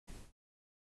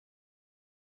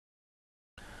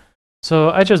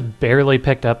So I just barely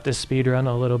picked up this speedrun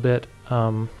a little bit.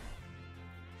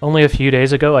 Only a few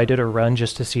days ago I did a run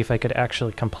just to see if I could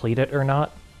actually complete it or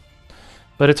not.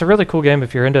 But it's a really cool game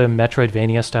if you're into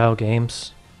Metroidvania style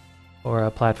games or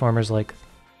platformers like,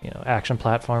 you know, action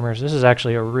platformers. This is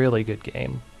actually a really good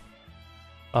game.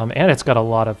 And it's got a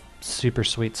lot of super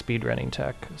sweet speedrunning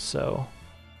tech, so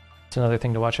it's another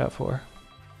thing to watch out for.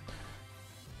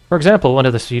 For example, one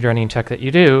of the speedrunning tech that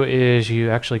you do is you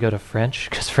actually go to French,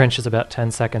 because French is about 10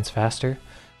 seconds faster.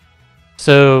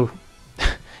 So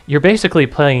you're basically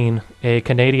playing a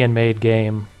Canadian-made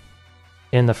game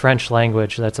in the French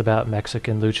language that's about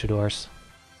Mexican luchadors.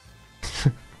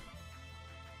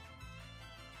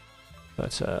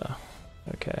 But,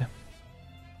 okay.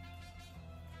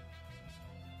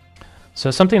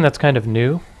 So something that's kind of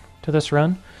new to this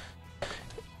run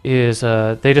is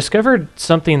they discovered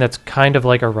something that's kind of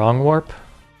like a wrong warp.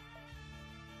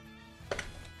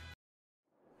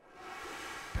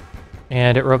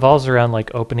 And it revolves around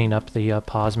like opening up the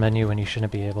pause menu when you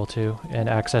shouldn't be able to, and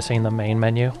accessing the main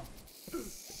menu.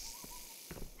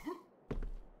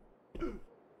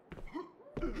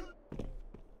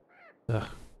 Ugh.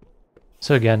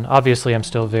 So again, obviously I'm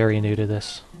still very new to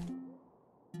this.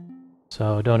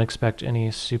 So don't expect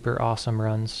any super awesome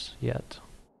runs yet.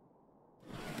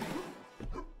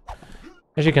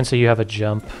 As you can see, you have a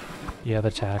jump, you have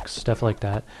attacks, stuff like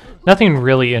that. Nothing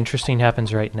really interesting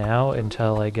happens right now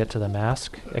until I get to the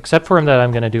mask, except for that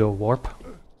I'm going to do a warp,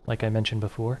 like I mentioned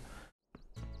before.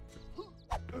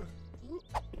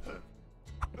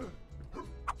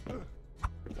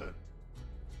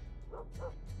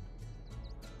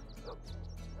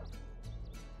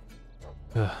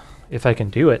 Ugh, if I can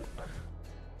do it.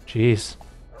 Jeez.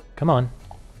 Come on.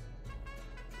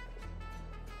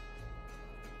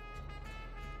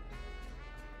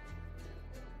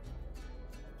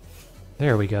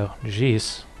 There we go.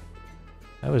 Jeez.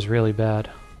 That was really bad.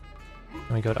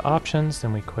 Then we go to options,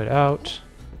 then we quit out.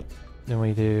 Then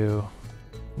we do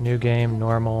new game,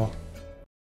 normal.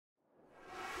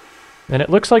 And it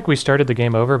looks like we started the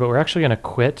game over, but we're actually going to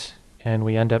quit, and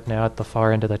we end up now at the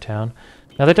far end of the town.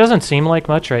 Now that doesn't seem like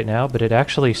much right now, but it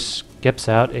actually skips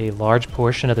out a large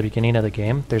portion of the beginning of the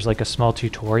game. There's like a small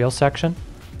tutorial section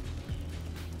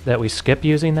that we skip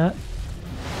using that.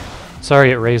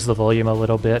 Sorry it raised the volume a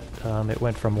little bit. It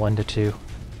went from 1 to 2,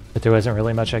 but there wasn't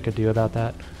really much I could do about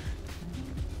that.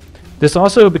 This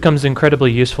also becomes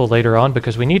incredibly useful later on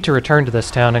because we need to return to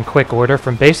this town in quick order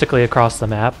from basically across the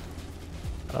map.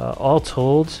 All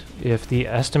told, if the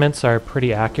estimates are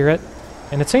pretty accurate,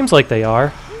 and it seems like they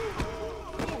are,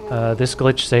 this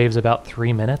glitch saves about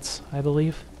 3 minutes, I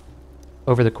believe,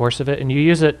 over the course of it, and you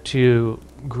use it to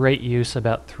great use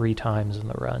about 3 times in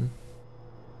the run.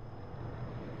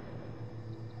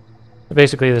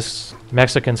 Basically, this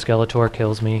Mexican Skeletor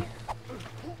kills me.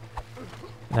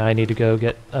 Now I need to go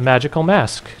get a magical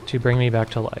mask to bring me back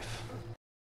to life.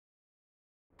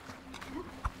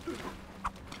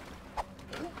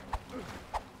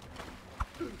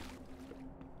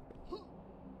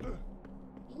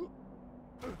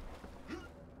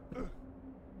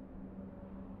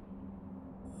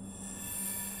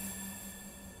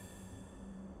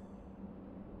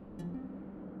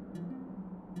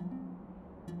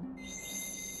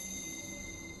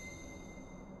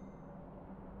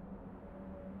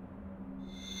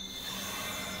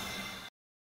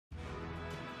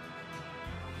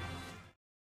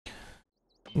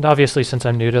 And obviously, since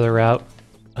I'm new to the route,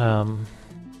 I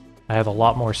have a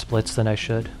lot more splits than I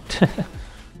should.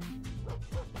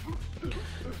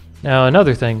 Now,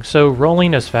 another thing. So,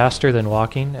 rolling is faster than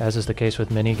walking, as is the case with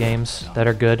many games that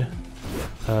are good.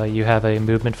 You have a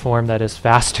movement form that is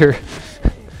faster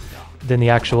than the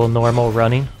actual normal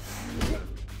running.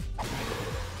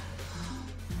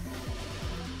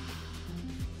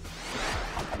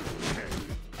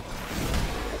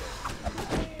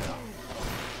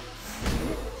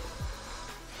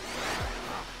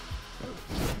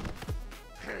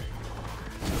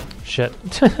 Shit.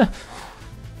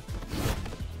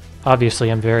 Obviously,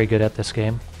 I'm very good at this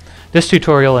game. This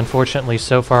tutorial, unfortunately,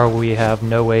 so far we have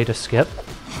no way to skip.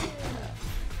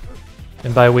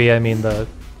 And by we, I mean the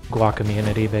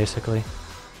Guacamelee, basically,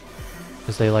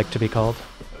 as they like to be called.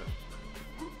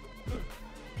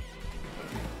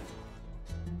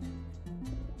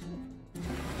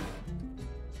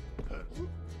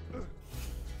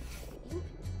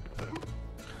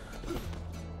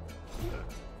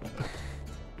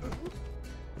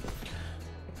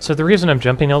 So the reason I'm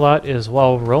jumping a lot is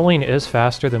while rolling is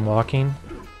faster than walking,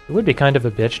 it would be kind of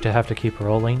a bitch to have to keep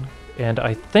rolling, and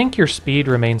I think your speed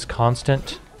remains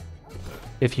constant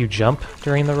if you jump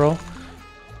during the roll.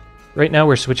 Right now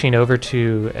we're switching over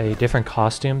to a different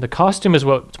costume. The costume is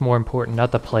what's more important,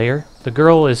 not the player. The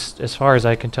girl is, as far as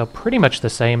I can tell, pretty much the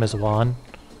same as Juan,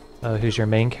 who's your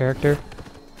main character.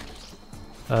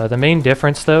 The main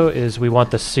difference, though, is we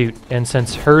want the suit, and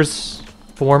since her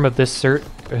form of this suit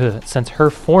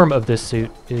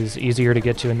is easier to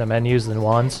get to in the menus than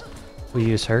Juan's, we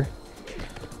use her.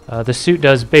 The suit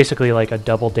does basically like a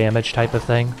double damage type of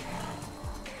thing.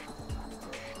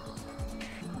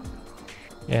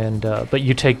 And but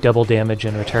you take double damage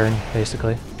in return,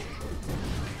 basically.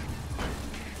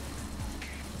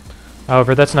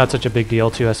 However, that's not such a big deal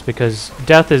to us because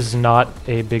death is not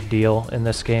a big deal in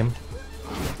this game.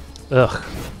 Ugh.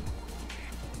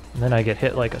 And then I get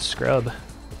hit like a scrub.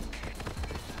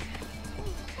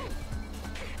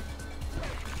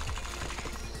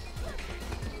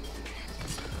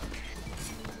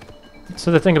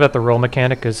 So the thing about the roll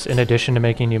mechanic is, in addition to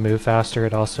making you move faster,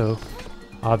 it also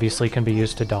obviously can be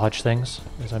used to dodge things,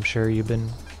 as I'm sure you've been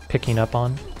picking up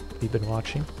on if you've been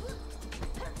watching.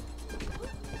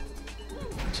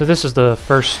 So this is the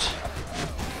first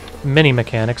mini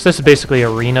mechanics. This is basically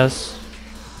arenas.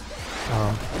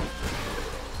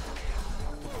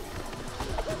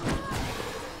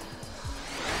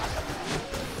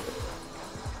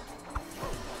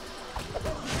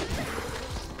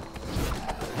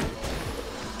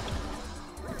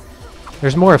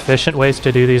 There's more efficient ways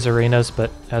to do these arenas, but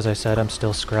as I said, I'm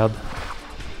still scrub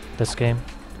this game.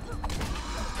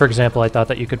 For example, I thought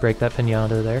that you could break that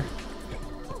piñata there.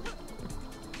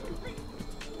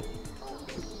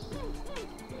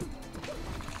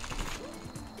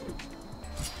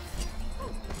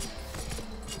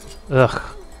 Ugh.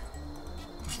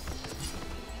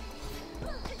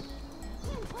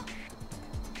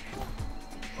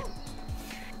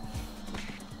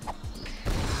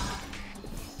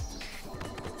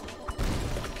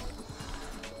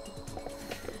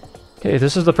 Okay,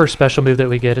 this is the first special move that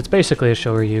we get. It's basically a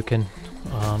Shoryuken.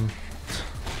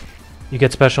 You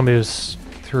get special moves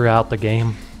throughout the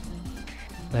game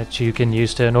that you can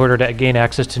use in order to gain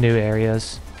access to new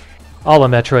areas. A la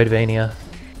Metroidvania.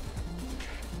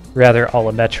 Rather, a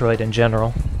la Metroid in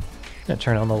general. I'm gonna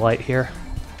turn on the light here.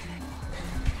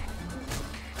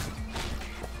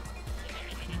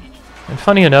 And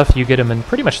funny enough, you get them in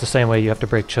pretty much the same way you have to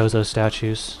break Chozo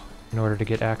statues in order to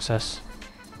get access.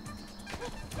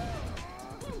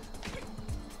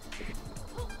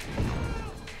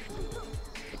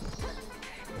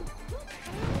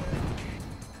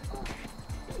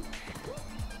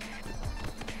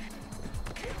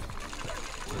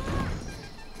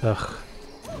 Ugh.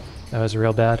 That was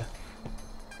real bad.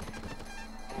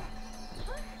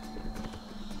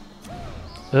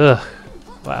 Ugh.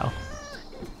 Wow.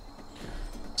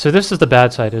 So this is the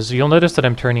bad side, is you'll notice that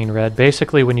I'm turning red.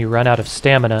 Basically, when you run out of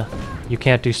stamina, you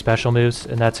can't do special moves,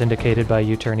 and that's indicated by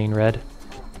you turning red.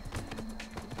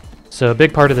 So a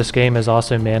big part of this game is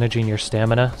also managing your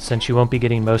stamina, since you won't be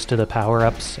getting most of the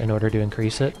power-ups in order to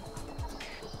increase it.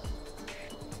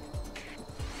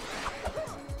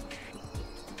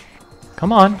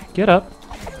 Come on, get up.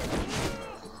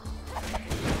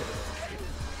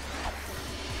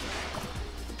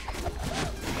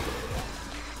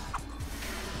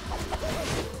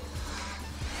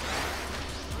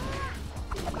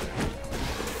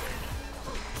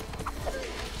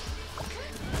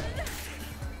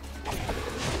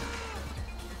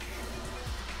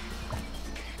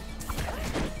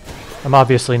 I'm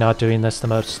obviously not doing this the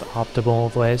most optimal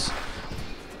of ways.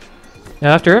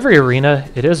 Now, after every arena,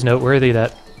 it is noteworthy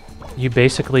that you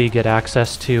basically get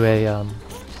access to a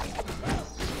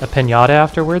piñata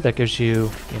afterward that gives you,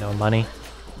 money.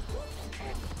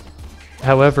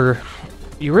 However,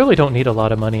 you really don't need a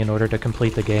lot of money in order to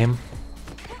complete the game.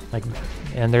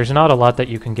 And there's not a lot that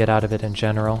you can get out of it in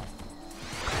general.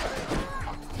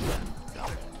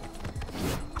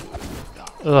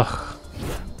 Ugh.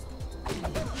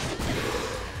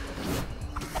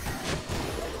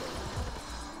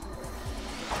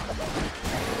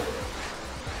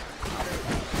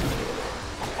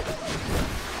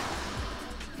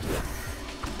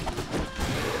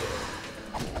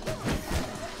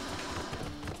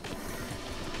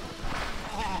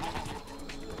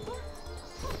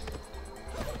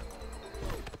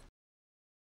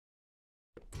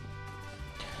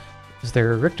 Is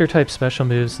there Richter-type special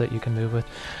moves that you can move with?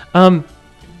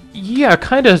 Yeah,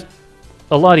 kind of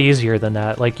a lot easier than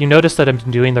that. Like, you notice that I'm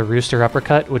doing the Rooster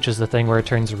Uppercut, which is the thing where it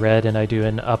turns red and I do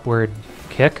an upward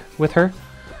kick with her.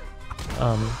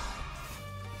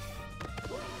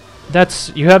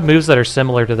 You have moves that are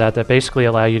similar to that basically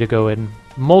allow you to go in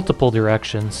multiple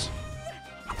directions.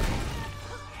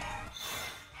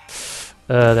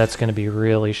 That's going to be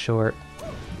really short.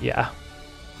 Yeah.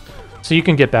 So you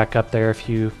can get back up there if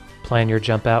you plan your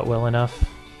jump out well enough.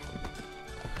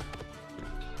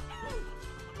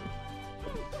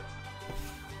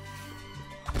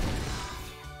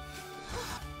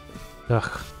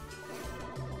 Ugh.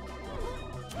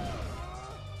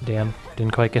 Damn,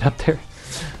 didn't quite get up there.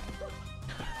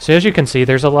 So as you can see,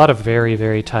 there's a lot of very,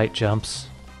 very tight jumps.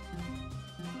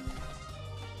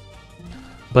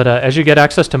 But as you get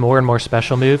access to more and more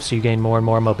special moves, you gain more and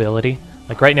more mobility.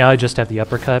 Like right now I just have the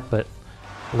uppercut, but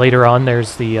later on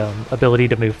there's the ability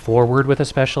to move forward with a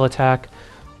special attack.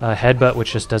 Headbutt,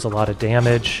 which just does a lot of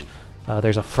damage.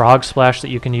 There's a frog splash that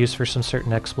you can use for some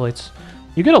certain exploits.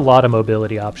 You get a lot of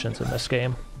mobility options in this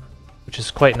game, which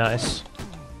is quite nice.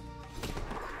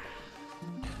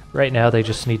 Right now they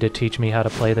just need to teach me how to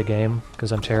play the game,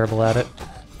 because I'm terrible at it.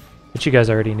 But you guys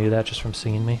already knew that just from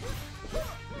seeing me.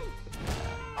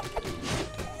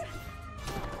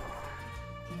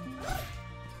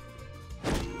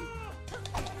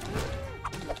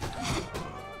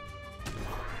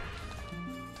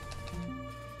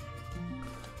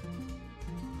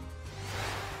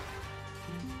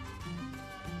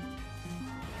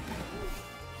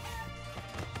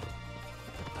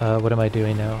 What am I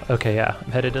doing now? Okay, yeah,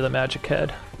 I'm headed to the magic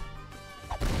head.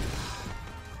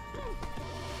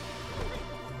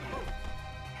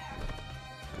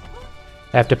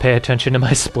 I have to pay attention to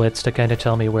my splits to kind of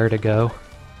tell me where to go.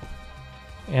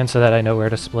 And so that I know where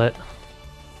to split.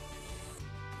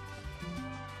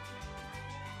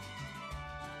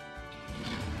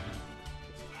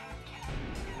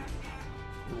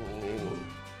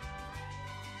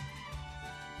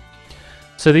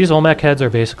 So these Olmec heads are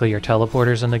basically your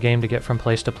teleporters in the game to get from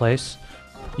place to place.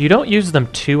 You don't use them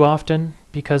too often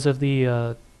because of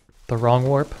the wrong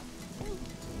warp,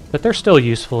 but they're still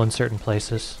useful in certain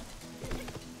places.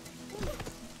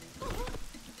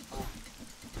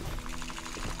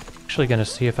 Actually gonna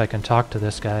see if I can talk to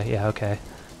this guy. Yeah, okay.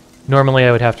 Normally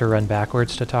I would have to run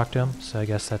backwards to talk to him, so I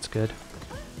guess that's good.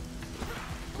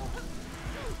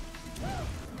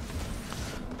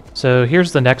 So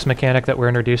here's the next mechanic that we're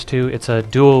introduced to. It's a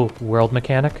dual world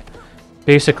mechanic.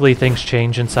 Basically, things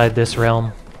change inside this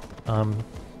realm.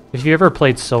 If you ever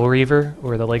played Soul Reaver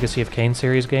or the Legacy of Kain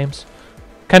series games,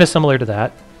 kind of similar to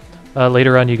that.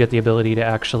 Later on, you get the ability to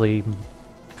actually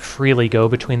freely go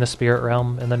between the spirit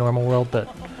realm and the normal world, but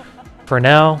for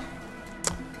now,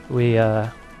 we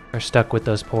are stuck with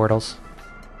those portals.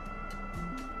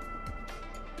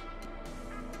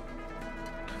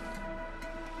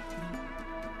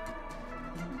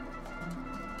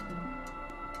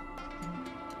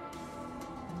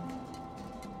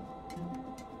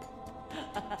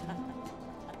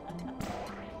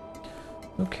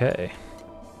 Okay.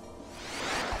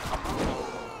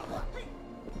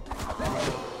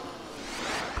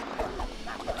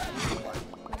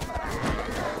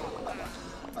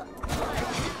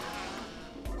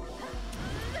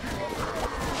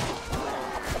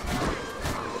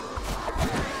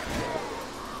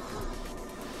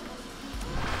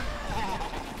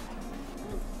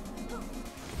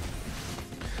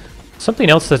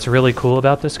 Something else that's really cool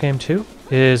about this game too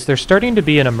is there's starting to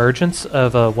be an emergence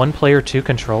of one-player,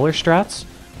 two-controller strats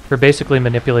for basically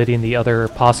manipulating the other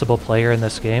possible player in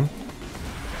this game.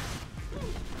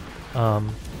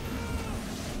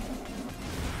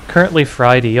 Currently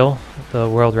Fried Eel, the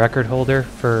world record holder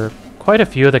for quite a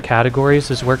few of the categories,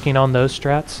 is working on those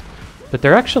strats, but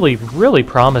they're actually really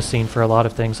promising for a lot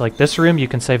of things. Like this room you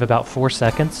can save about 4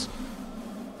 seconds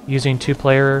using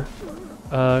two-player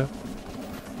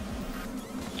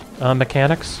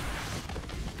mechanics.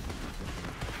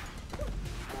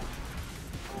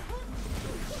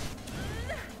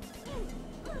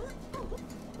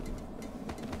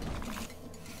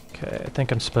 Okay, I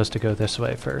think I'm supposed to go this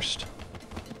way first.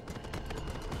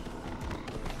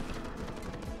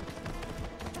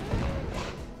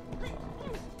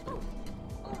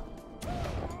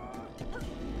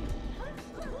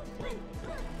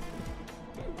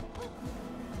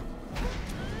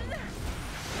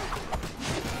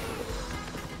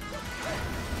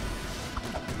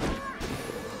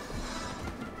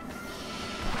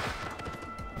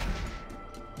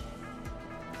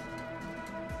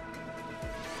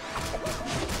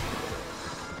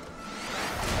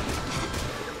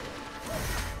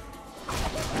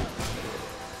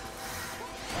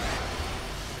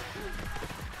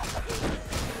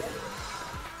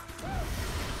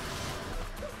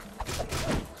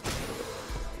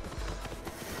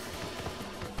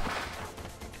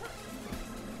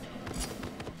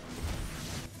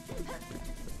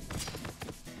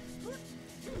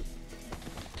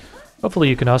 Hopefully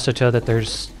you can also tell that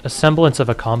there's a semblance of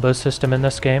a combo system in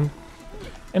this game.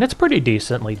 And it's pretty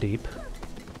decently deep.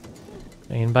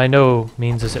 I mean, by no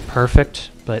means is it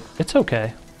perfect, but it's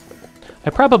okay. I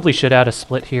probably should add a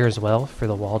split here as well for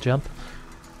the wall jump.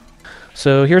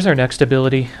 So here's our next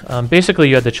ability. Basically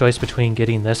you had the choice between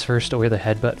getting this first or the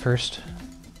headbutt first.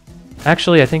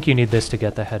 Actually, I think you need this to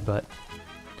get the headbutt.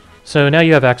 So now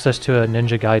you have access to a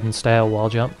Ninja Gaiden style wall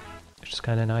jump, which is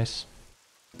kind of nice.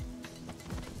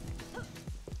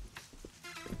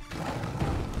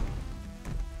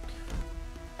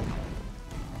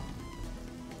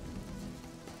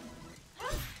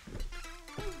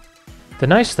 The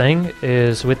nice thing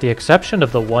is, with the exception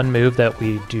of the one move that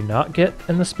we do not get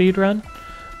in the speed run,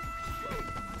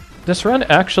 this run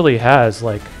actually has,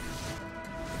 like...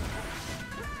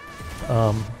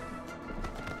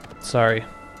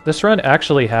 This run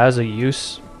actually has a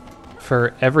use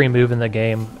for every move in the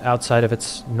game outside of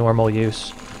its normal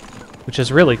use, which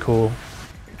is really cool.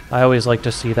 I always like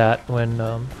to see that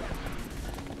when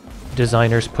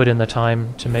designers put in the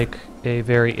time to make a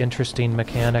very interesting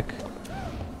mechanic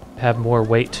have more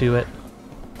weight to it,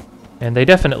 and they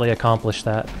definitely accomplish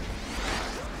that.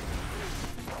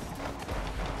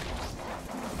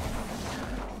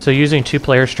 So using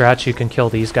two-player strats, you can kill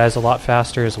these guys a lot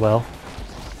faster as well.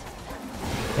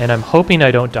 And I'm hoping I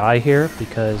don't die here,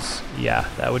 because, yeah,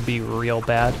 that would be real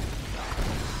bad.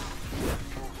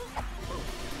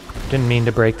 Didn't mean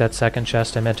to break that second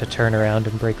chest, I meant to turn around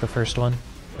and break the first one,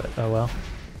 but oh well.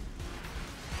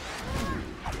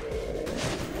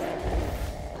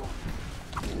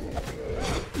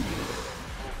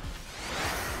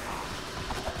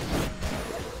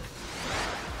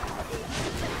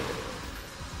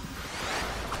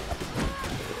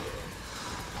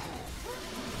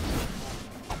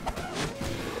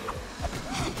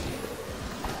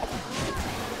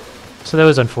 So that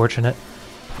was unfortunate.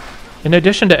 In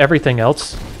addition to everything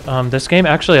else, this game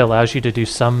actually allows you to do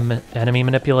some enemy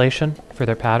manipulation for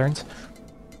their patterns.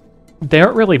 They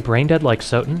aren't really brain dead like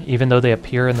Soten, even though they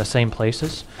appear in the same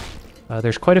places.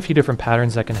 There's quite a few different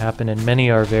patterns that can happen, and many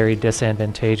are very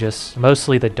disadvantageous,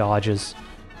 mostly the dodges.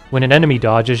 When an enemy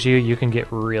dodges you, you can get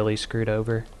really screwed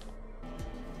over.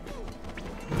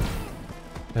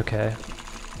 Okay.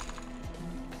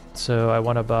 So I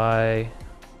want to buy...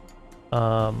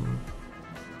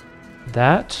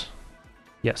 that?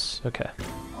 Yes, okay.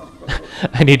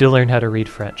 I need to learn how to read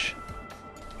French.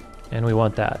 And we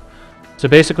want that. So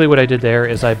basically what I did there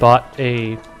is I bought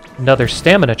another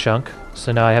stamina chunk,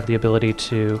 so now I have the ability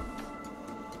to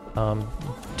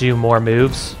do more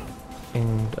moves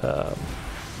and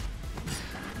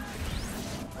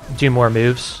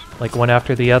like one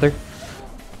after the other.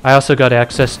 I also got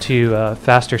access to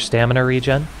faster stamina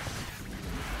regen.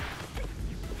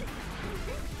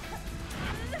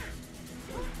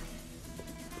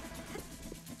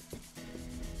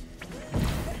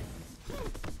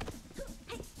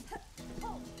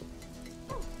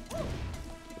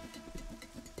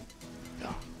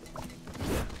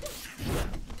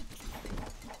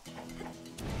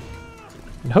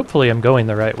 And hopefully I'm going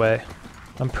the right way.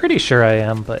 I'm pretty sure I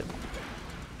am, but...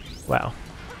 wow.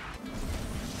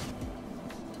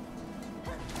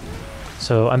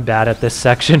 So I'm bad at this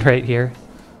section right here.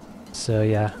 So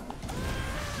yeah.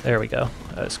 There we go.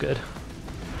 That was good.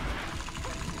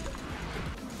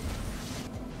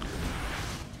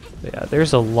 But yeah,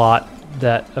 there's a lot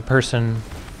that a person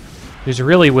who's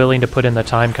really willing to put in the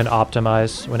time can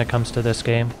optimize when it comes to this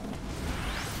game.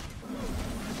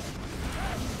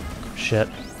 Shit.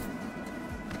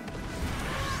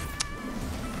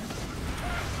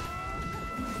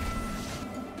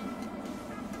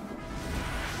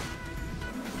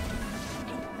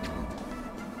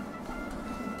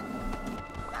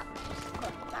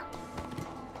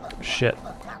 Shit.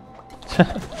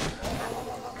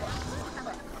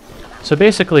 So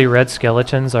basically, red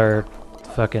skeletons are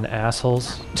fucking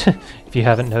assholes, if you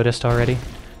haven't noticed already.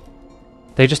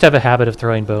 They just have a habit of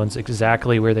throwing bones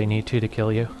exactly where they need to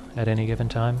kill you at any given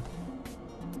time.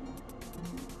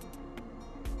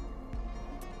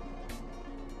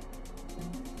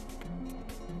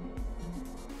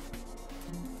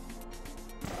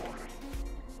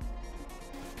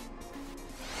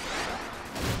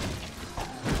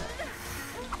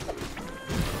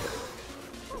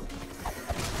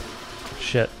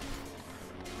 Shit.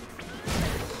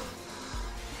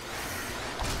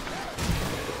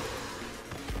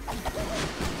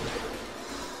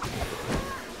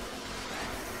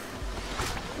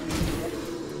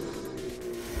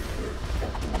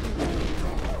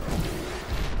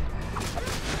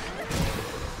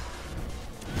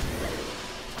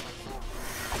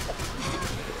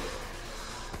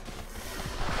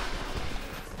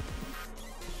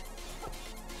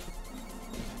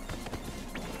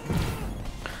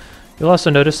 You'll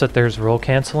also notice that there's roll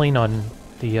canceling on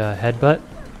the headbutt.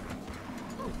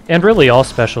 And really all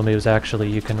special moves actually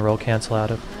you can roll cancel out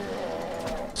of.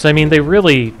 So I mean they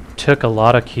really took a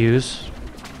lot of cues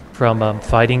from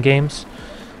fighting games.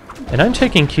 And I'm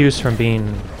taking cues from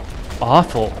being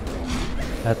awful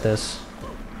at this.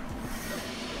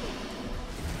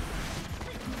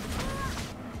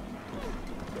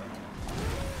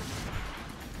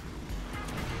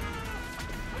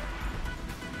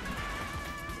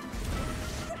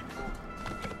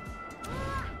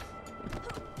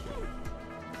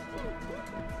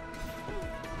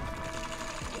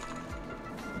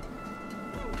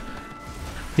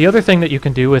 The other thing that you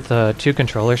can do with two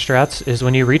controller strats is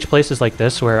when you reach places like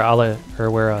this where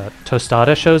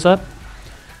Tostada shows up,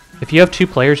 if you have two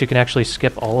players you can actually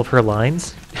skip all of her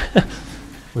lines,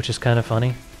 which is kind of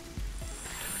funny.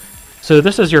 So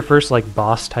this is your first like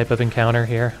boss type of encounter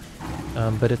here,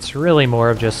 but it's really more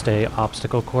of just a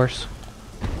obstacle course.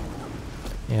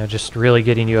 You know, just really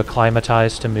getting you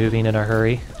acclimatized to moving in a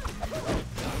hurry.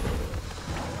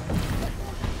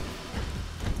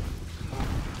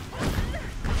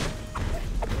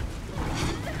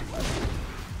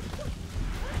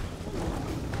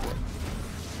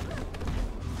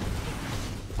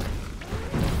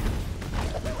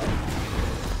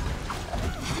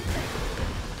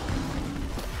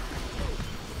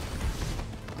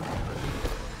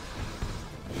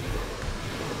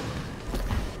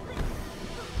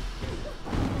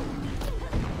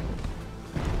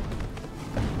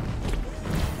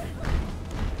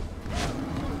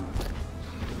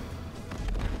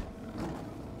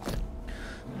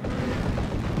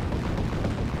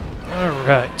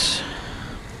 Alright,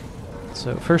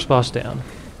 so first boss down.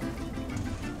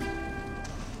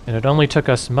 And it only took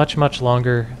us much, much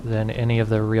longer than any of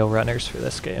the real runners for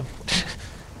this game.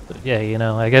 But yeah, you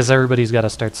know, I guess everybody's got to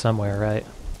start somewhere, right?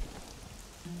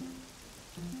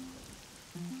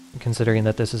 Considering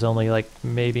that this is only like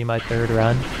maybe my third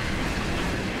run.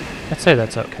 I'd say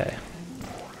that's okay.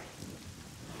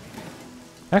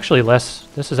 Actually less,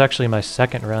 this is actually my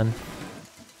second run.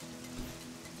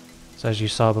 So as you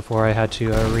saw before, I had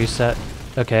to reset.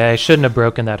 Okay, I shouldn't have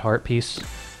broken that heart piece,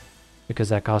 because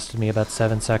that costed me about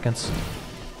 7 seconds.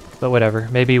 But whatever,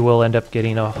 maybe we'll end up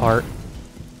getting a heart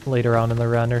later on in the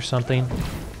run or something,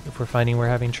 if we're finding we're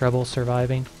having trouble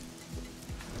surviving.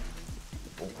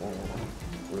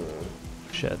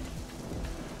 Shit.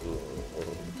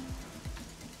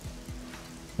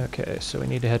 Okay, so we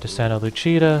need to head to Santa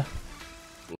Lucida.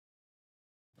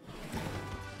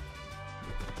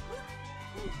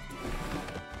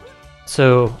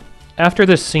 So, after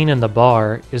this scene in the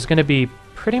bar is going to be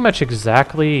pretty much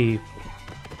exactly...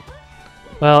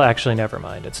 Well, actually, never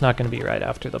mind. It's not going to be right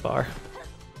after the bar.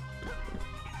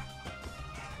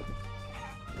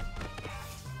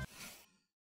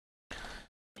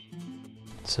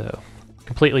 So,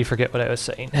 completely forget what I was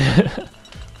saying.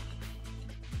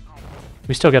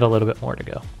 We still got a little bit more to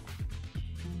go.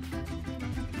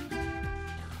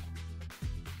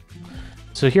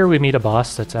 So here we meet a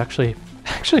boss that's actually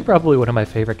probably one of my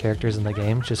favorite characters in the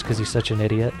game, just because he's such an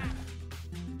idiot.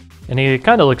 And he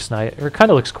kind of looks nice, or kind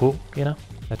of looks cool, you know?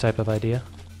 That type of idea.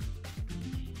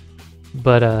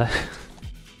 But,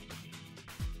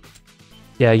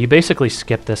 yeah, you basically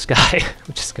skip this guy,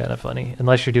 which is kind of funny,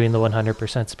 unless you're doing the 100%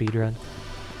 speedrun.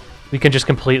 We can just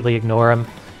completely ignore him,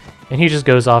 and he just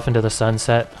goes off into the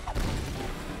sunset.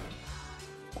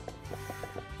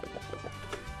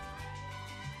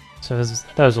 So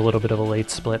that was a little bit of a late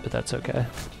split, but that's okay.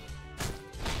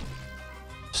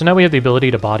 So now we have the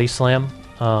ability to body slam.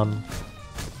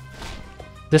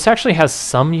 This actually has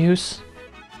some use.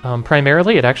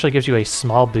 Primarily, it actually gives you a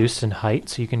small boost in height,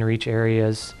 so you can reach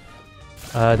areas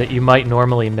that you might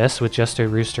normally miss with just a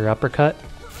rooster uppercut.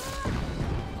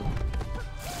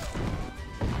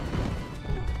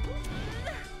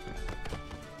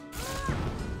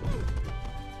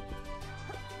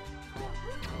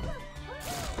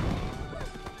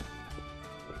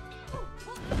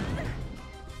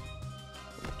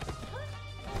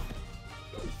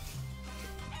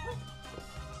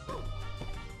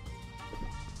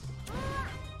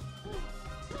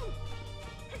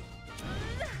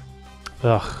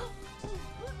 Ugh.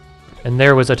 And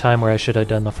there was a time where I should have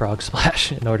done the frog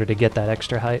splash in order to get that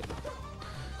extra height.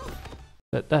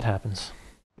 But that happens.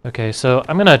 Okay, so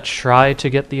I'm gonna try to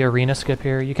get the arena skip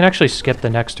here. You can actually skip the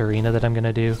next arena that I'm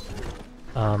gonna do.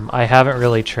 I haven't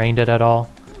really trained it at all,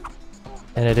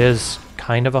 and it is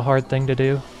kind of a hard thing to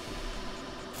do.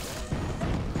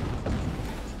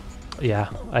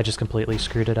 Yeah, I just completely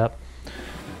screwed it up.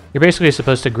 You're basically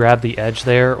supposed to grab the edge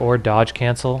there or dodge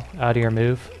cancel out of your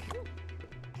move.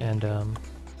 And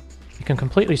You can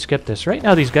completely skip this. Right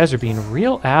now these guys are being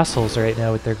real assholes right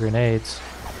now with their grenades.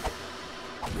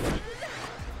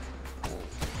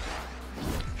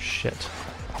 Shit.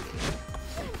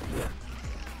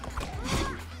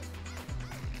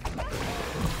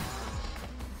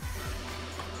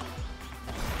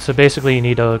 So basically you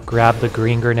need to grab the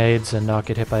green grenades and not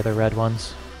get hit by the red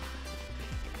ones.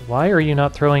 Why are you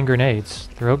not throwing grenades?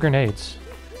 Throw grenades.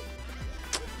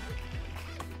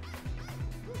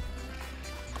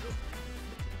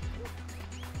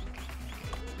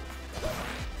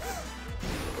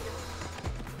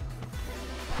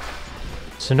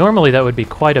 So normally that would be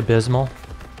quite abysmal.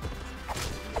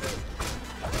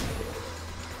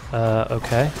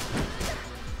 Okay.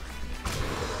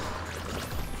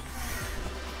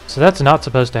 So that's not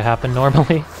supposed to happen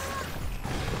normally.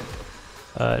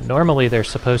 Normally they're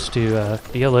supposed to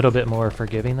be a little bit more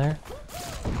forgiving there.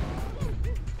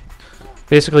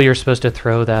 Basically you're supposed to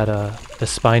throw that the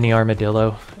spiny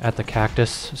armadillo at the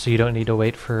cactus, so you don't need to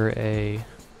wait for a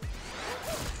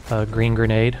green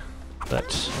grenade.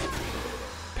 But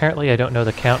apparently I don't know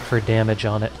the count for damage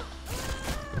on it.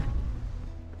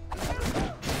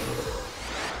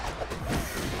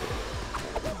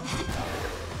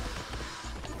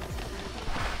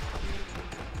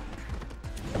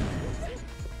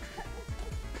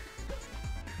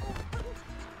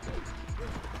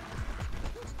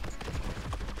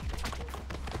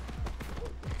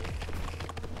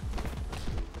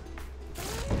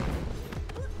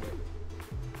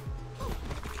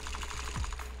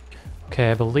 Okay,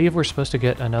 I believe we're supposed to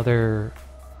get another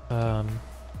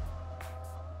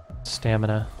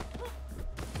stamina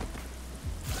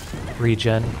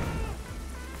regen.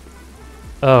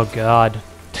 Oh god.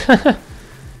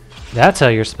 That's how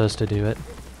you're supposed to do it.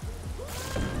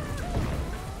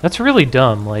 That's really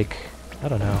dumb, like, I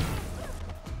don't know.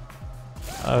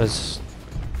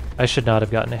 I should not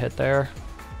have gotten a hit there.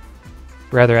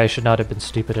 Rather, I should not have been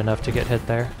stupid enough to get hit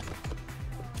there.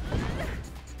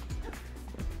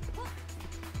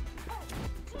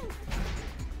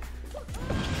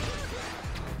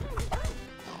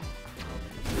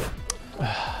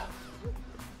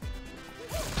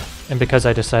 And because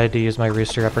I decided to use my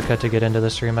Rooster Uppercut to get into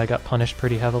this room, I got punished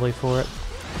pretty heavily for it.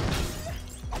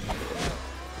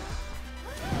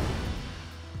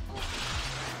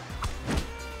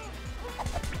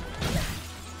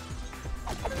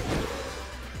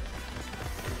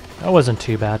 That wasn't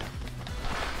too bad.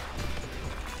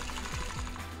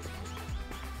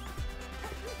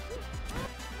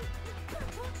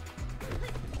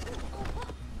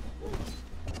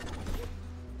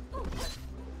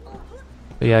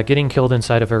 But yeah, getting killed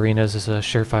inside of arenas is a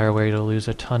surefire way to lose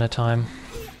a ton of time.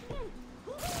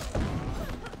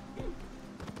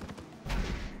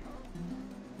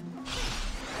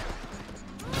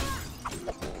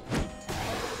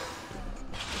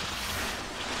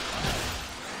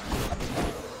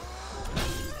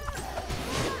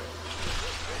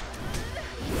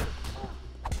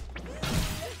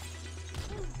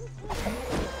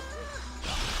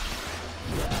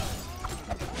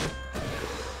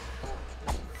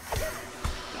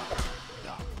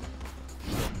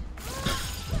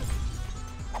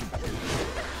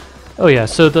 Oh yeah,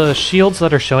 so the shields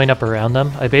that are showing up around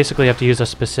them, I basically have to use a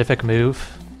specific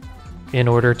move in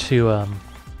order to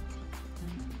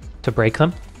break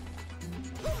them.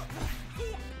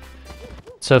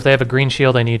 So if they have a green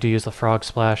shield, I need to use the Frog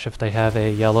Splash. If they have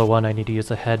a yellow one, I need to use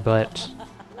the Headbutt.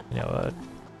 You know, a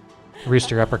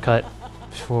Rooster Uppercut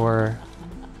for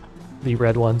the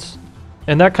red ones.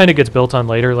 And that kind of gets built on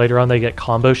later. Later on they get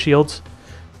combo shields.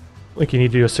 Like you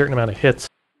need to do a certain amount of hits.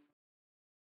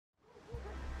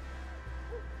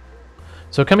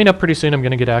 So coming up pretty soon I'm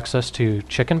going to get access to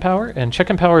Chicken Power, and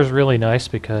Chicken Power is really nice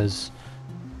because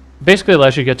basically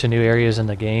allows you to get to new areas in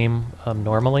the game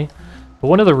normally. But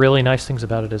one of the really nice things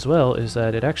about it as well is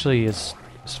that it actually is,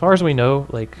 as far as we know,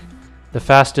 like the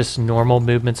fastest normal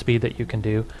movement speed that you can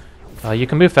do. You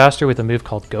can move faster with a move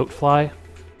called Goat Fly,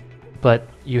 but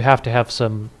you have to have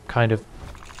some kind of,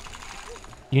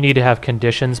 you need to have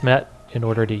conditions met in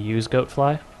order to use Goat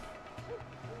Fly.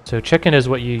 So Chicken is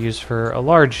what you use for a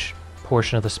large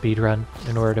portion of the speed run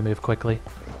in order to move quickly.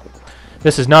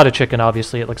 This is not a chicken,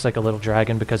 obviously. It looks like a little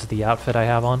dragon because of the outfit I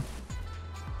have on.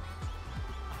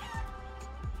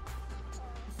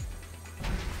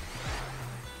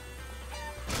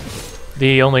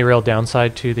 The only real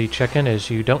downside to the chicken is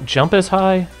you don't jump as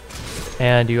high,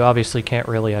 and you obviously can't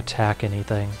really attack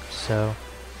anything, so...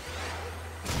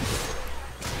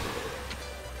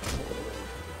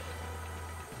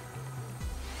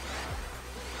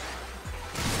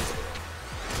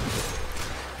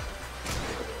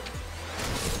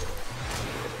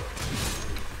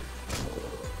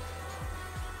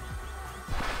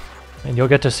 And you'll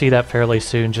get to see that fairly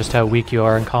soon, just how weak you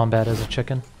are in combat as a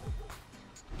chicken.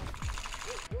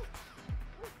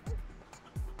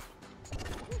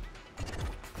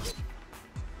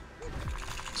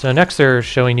 So next they're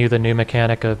showing you the new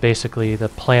mechanic of basically the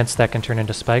plants that can turn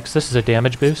into spikes. This is a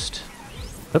damage boost.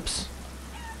 Oops.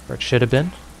 Or it should have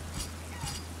been.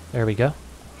 There we go.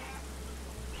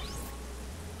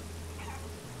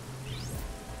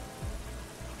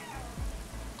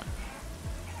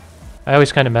 I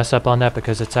always kind of mess up on that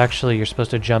because it's actually, you're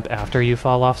supposed to jump after you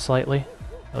fall off slightly.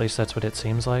 At least that's what it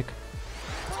seems like.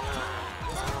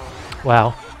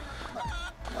 Wow.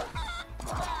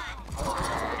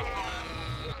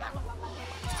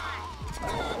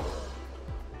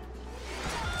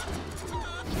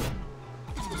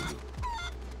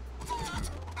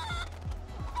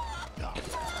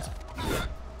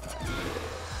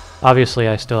 Obviously,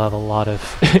 I still have a lot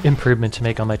of improvement to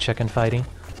make on my chicken fighting.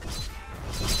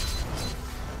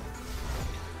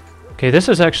 Okay, this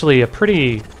is actually a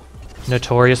pretty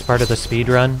notorious part of the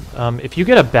speedrun. If you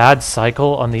get a bad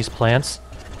cycle on these plants,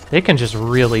 they can just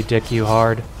really dick you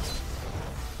hard.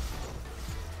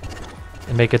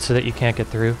 And make it so that you can't get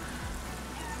through.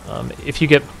 If you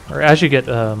get, or as you get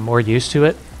more used to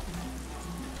it,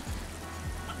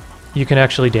 you can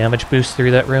actually damage boost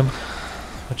through that room,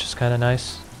 which is kind of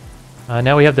nice.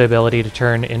 Now we have the ability to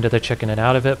turn into the chicken and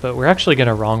out of it, but we're actually going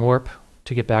to wrong warp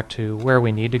to get back to where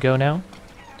we need to go now,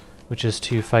 which is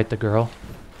to fight the girl.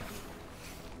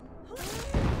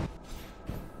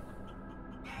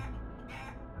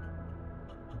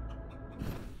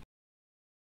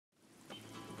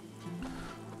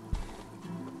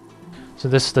 So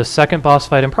this is the second boss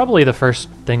fight, and probably the first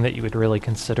thing that you would really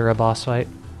consider a boss fight.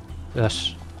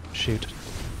 Shoot.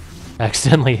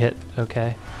 Accidentally hit.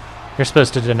 Okay. You're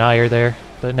supposed to deny her there,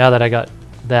 but now that I got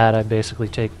that, I basically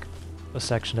take a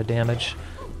section of damage,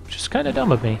 which is kind of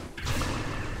dumb of me.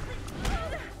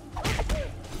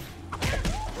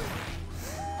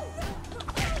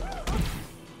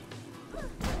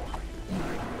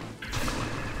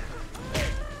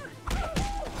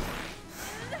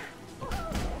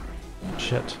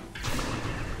 Shit.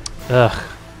 Ugh.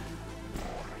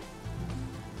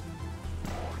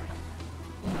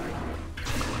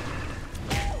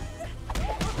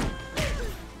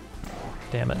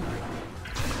 Damn it.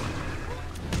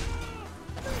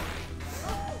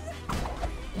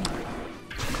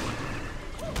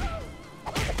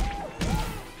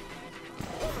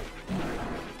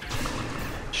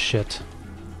 Shit.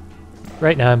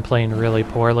 Right now I'm playing really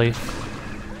poorly.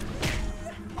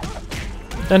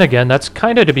 Then again, that's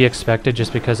kind of to be expected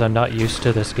just because I'm not used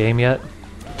to this game yet.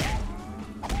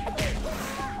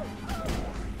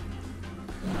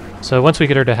 So once we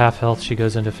get her to half health, she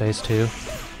goes into phase 2.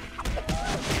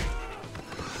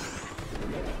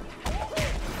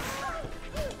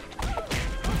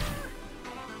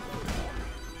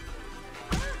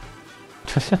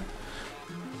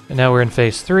 And now we're in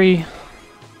phase 3.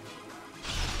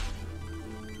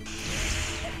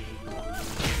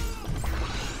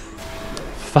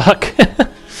 Fuck.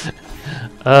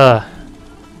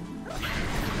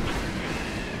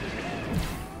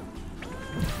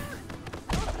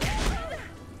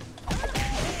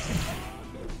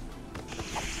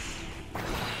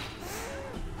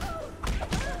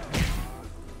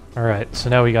 Alright, so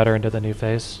now we got her into the new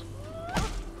phase.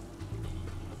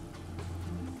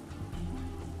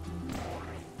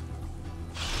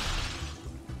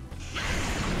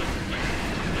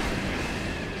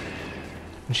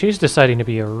 And she's deciding to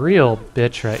be a real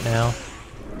bitch right now.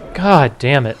 God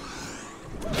damn it.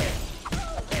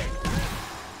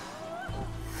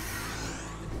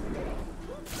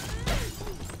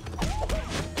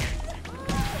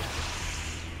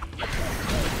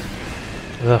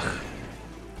 Ugh.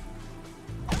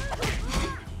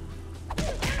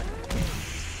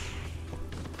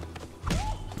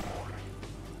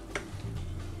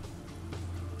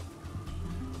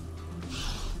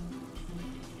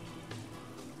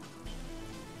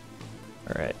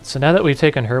 Alright, so now that we've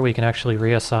taken her, we can actually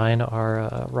reassign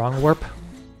our wrong warp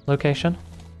location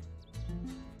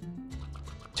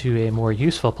to a more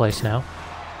useful place now.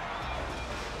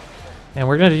 And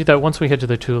we're going to do that once we head to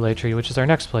the Toolay tree, which is our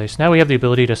next place. Now we have the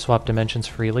ability to swap dimensions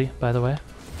freely, by the way.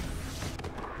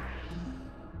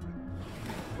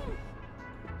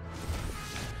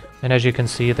 And as you can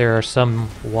see, there are some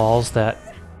walls that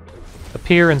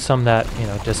appear and some that, you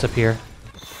know, disappear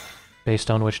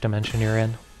based on which dimension you're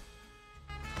in.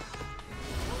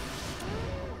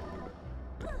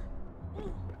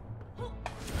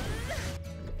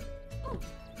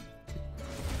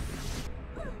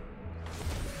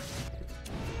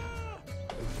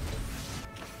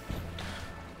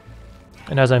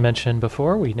 And as I mentioned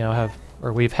before, we now have,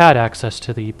 or we've had access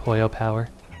to the Poyo power.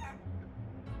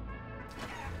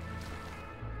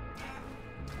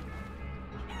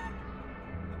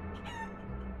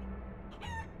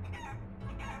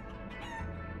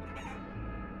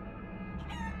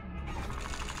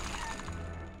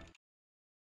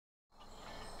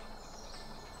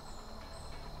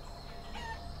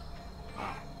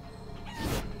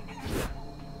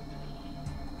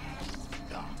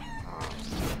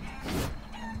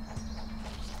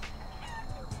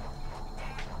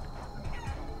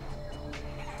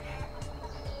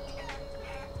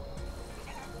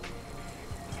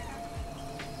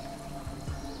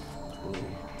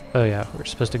 Oh yeah, we're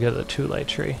supposed to go to the two-light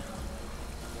tree.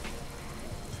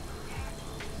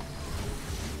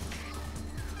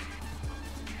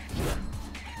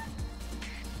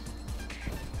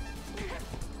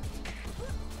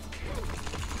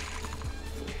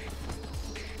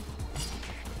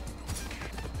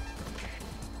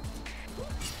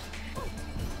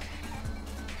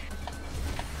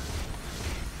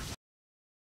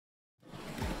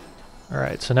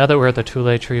 Alright, so now that we're at the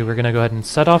two-light tree, we're going to go ahead and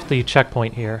set off the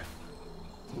checkpoint here.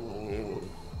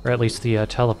 Or at least the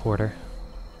teleporter.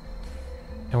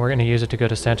 And we're going to use it to go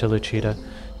to Santa Lucida.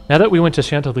 Now that we went to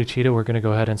Santa Lucida, we're going to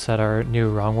go ahead and set our new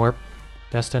wrong warp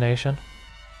destination.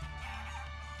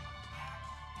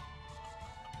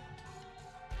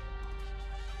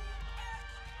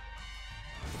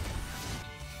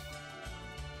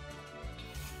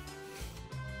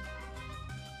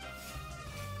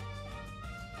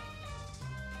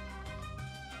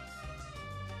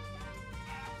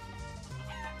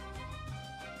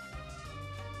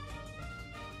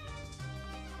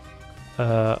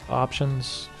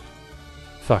 Options.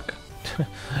 Fuck.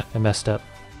 I messed up.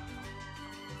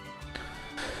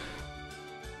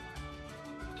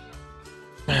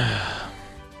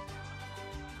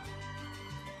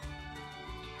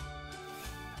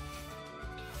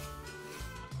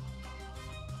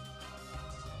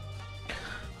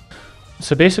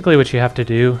 So basically what you have to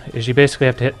do is you basically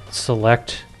have to hit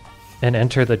select and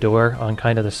enter the door on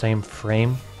kind of the same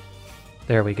frame.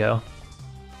 There we go.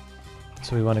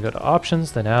 So we want to go to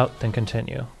options, then out, then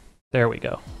continue. There we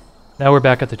go. Now we're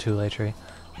back at the two-light tree.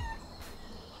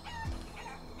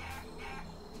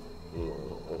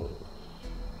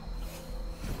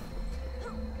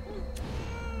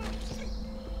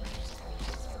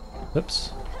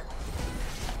 Oops.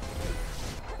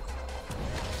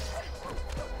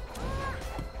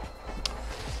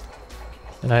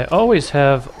 And I always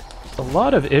have a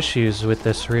lot of issues with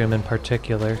this room in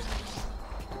particular.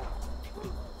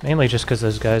 Mainly just because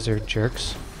those guys are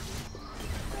jerks.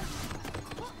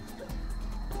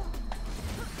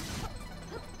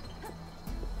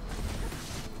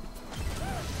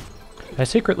 I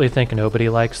secretly think nobody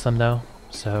likes them though,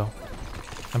 so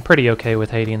I'm pretty okay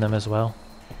with hating them as well.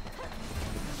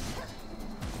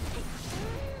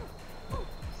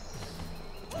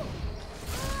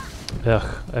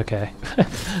 Ugh, okay.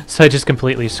 So I just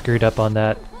completely screwed up on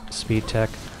that speed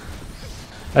tech.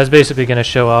 I was basically going to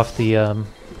show off the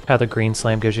how the green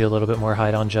slam gives you a little bit more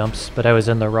height on jumps, but I was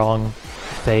in the wrong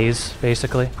phase,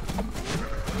 basically.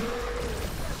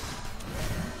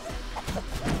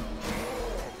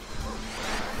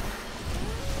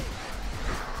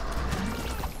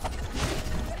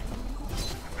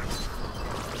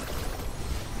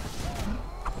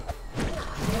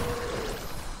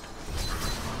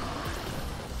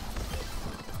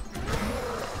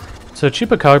 So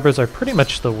Chupacabras are pretty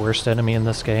much the worst enemy in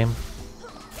this game.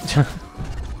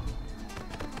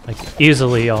 Like,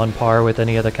 easily on par with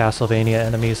any of the Castlevania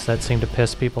enemies that seem to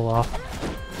piss people off.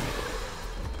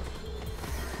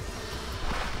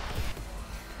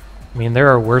 I mean, there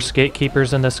are worse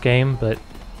gatekeepers in this game, but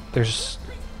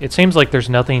it seems like there's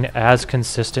nothing as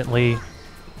consistently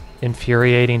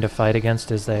infuriating to fight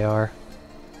against as they are.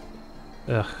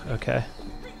 Ugh, okay.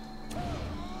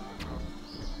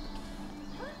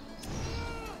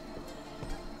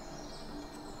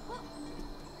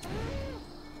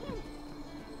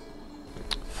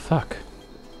 Fuck.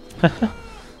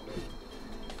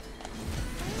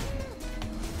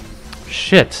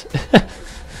 Shit.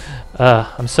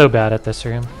 I'm so bad at this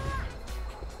room.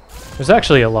 There's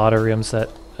actually a lot of rooms that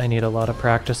I need a lot of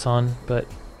practice on, but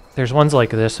there's ones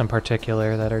like this in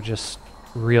particular that are just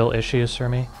real issues for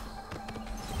me.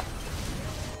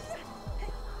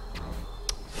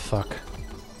 Fuck.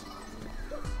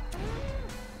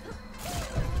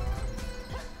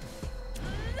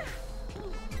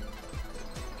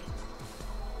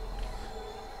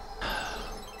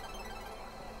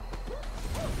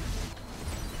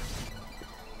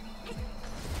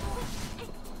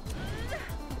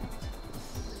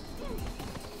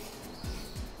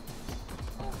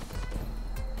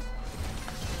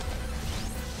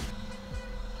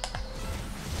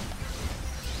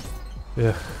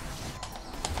 Ugh.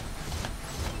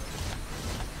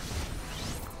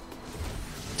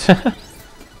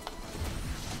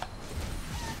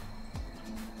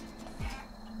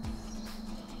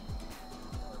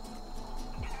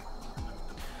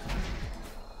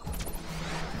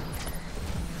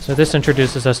 So this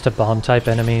introduces us to bomb-type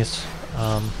enemies.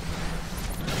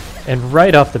 And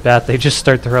right off the bat, they just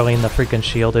start throwing the freaking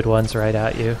shielded ones right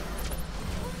at you,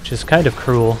 which is kind of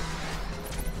cruel.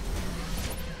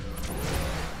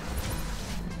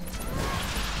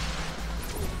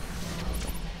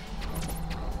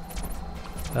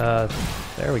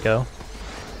 There we go.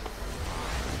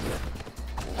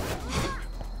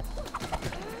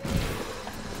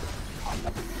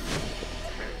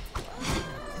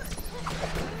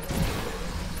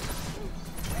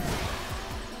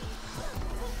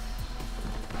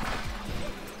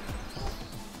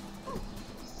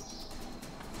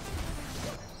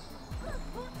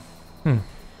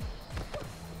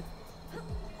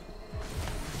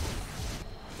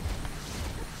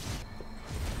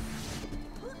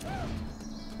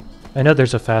 I know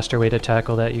there's a faster way to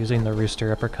tackle that using the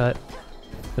rooster uppercut,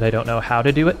 but I don't know how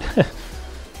to do it.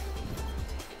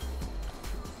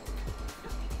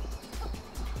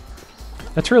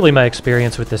 That's really my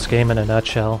experience with this game in a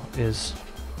nutshell, is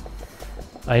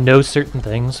I know certain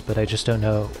things, but I just don't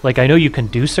know. Like, I know you can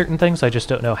do certain things, I just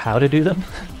don't know how to do them.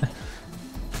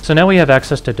 So now we have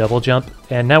access to double jump,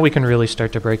 and now we can really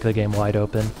start to break the game wide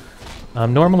open.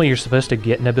 Normally you're supposed to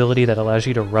get an ability that allows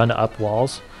you to run up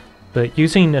walls, but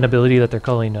using an ability that they're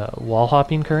calling wall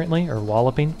hopping currently, or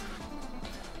walloping.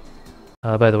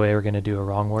 By the way, we're going to do a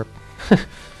wrong warp.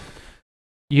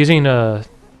 Using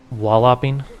wall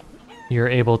hopping, you're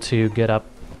able to get up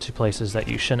to places that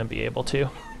you shouldn't be able to.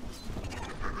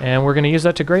 And we're going to use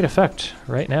that to great effect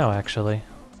right now, actually.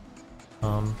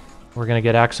 We're going to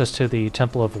get access to the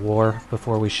Temple of War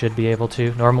before we should be able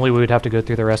to. Normally we would have to go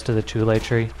through the rest of the Thule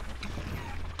tree.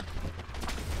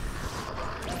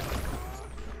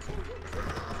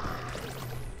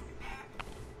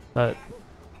 But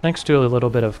thanks to a little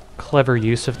bit of clever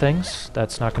use of things,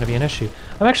 that's not going to be an issue.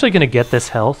 I'm actually going to get this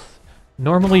health.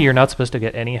 Normally you're not supposed to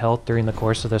get any health during the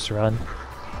course of this run,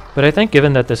 but I think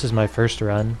given that this is my first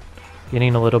run,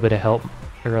 getting a little bit of help,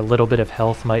 or a little bit of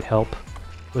health, might help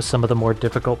with some of the more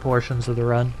difficult portions of the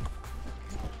run.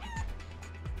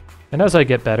 And as I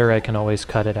get better, I can always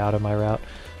cut it out of my route.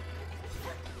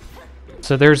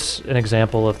 So there's an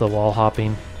example of the wall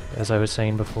hopping, as I was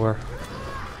saying before.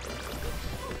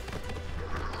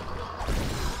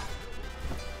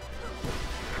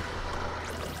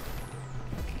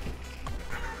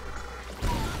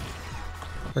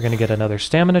 We're going to get another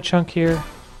stamina chunk here.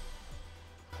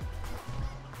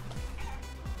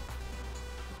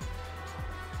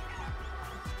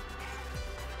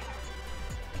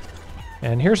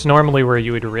 And here's normally where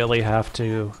you would really have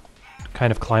to kind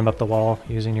of climb up the wall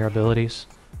using your abilities.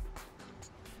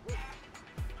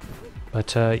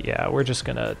 But yeah, we're just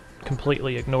going to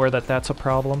completely ignore that that's a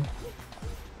problem.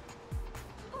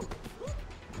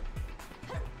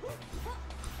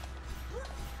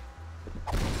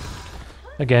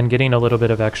 Again, getting a little bit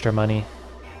of extra money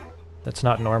that's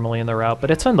not normally in the route,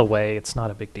 but it's in the way, it's not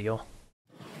a big deal.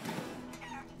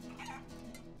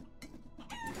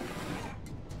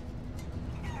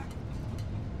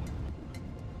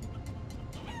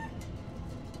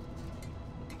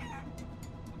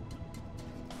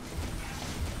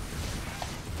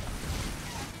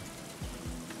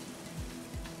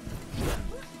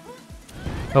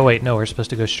 Oh wait, no, we're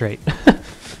supposed to go straight.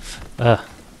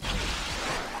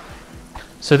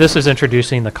 So this is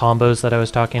introducing the combos that I was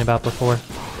talking about before.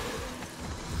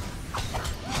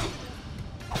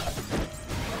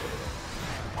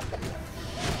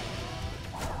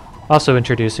 Also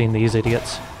introducing these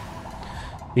idiots.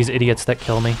 These idiots that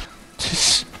kill me.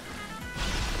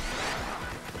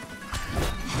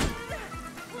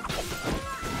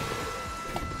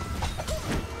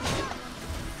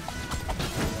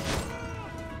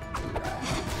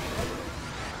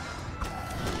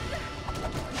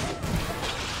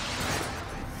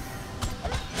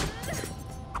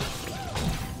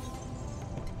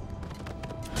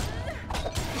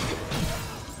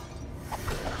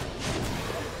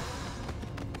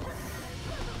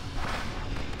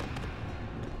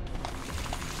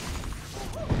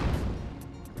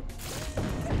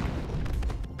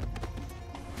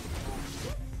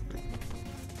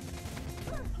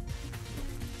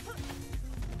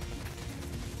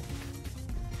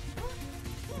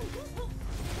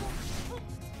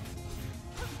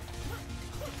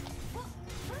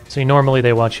 See, normally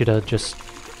they want you to just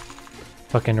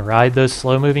fucking ride those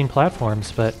slow-moving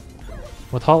platforms, but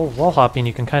with wall hopping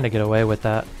you can kind of get away with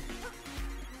that.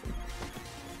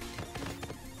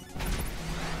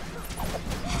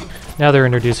 Now they're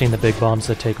introducing the big bombs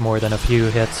that take more than a few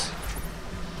hits.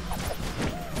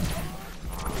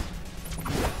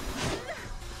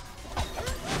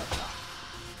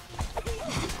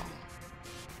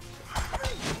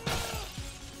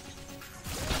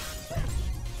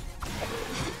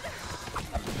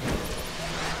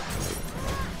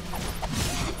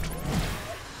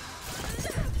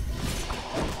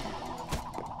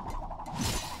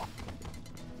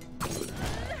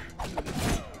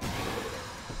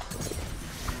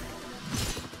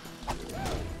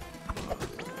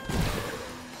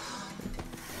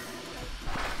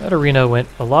 That arena went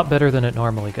a lot better than it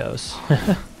normally goes.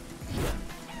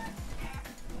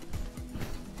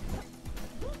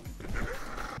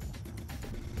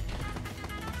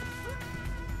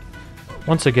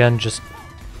 Once again, just...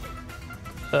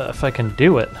 if I can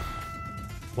do it.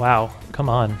 Wow, come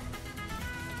on.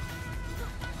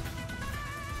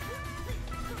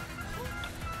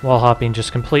 Wall hopping,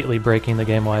 just completely breaking the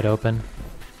game wide open.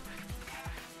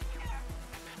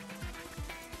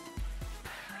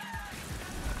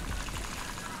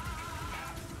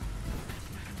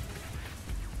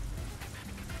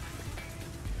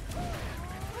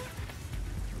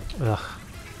 Ugh.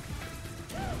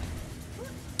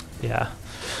 Yeah.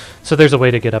 So there's a way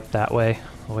to get up that way,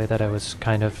 a way that I was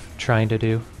kind of trying to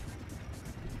do.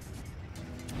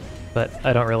 But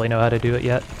I don't really know how to do it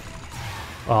yet.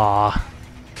 Ah.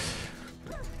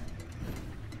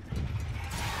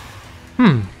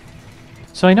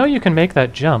 So I know you can make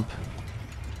that jump.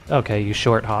 Okay, you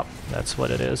short hop. That's what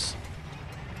it is.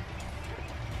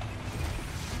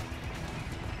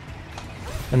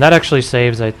 And that actually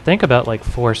saves, I think, about like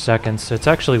 4 seconds, so it's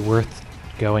actually worth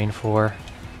going for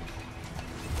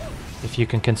if you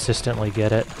can consistently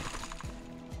get it.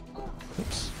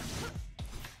 Oops.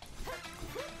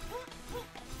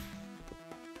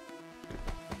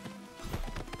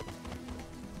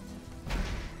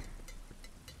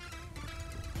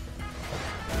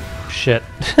 Shit.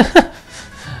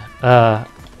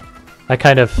 I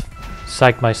kind of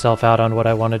psyched myself out on what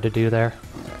I wanted to do there.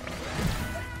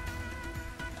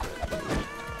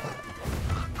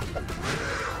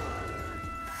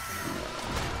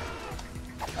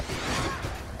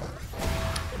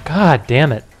 God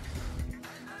damn it.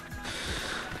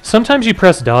 Sometimes you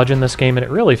press dodge in this game and it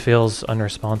really feels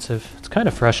unresponsive. It's kind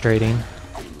of frustrating.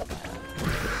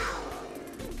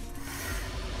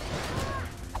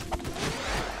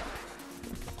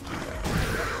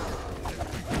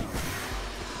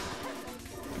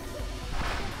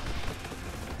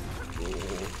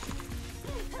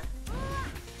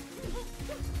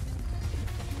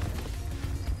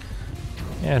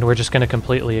 And we're just going to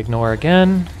completely ignore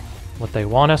again what they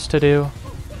want us to do.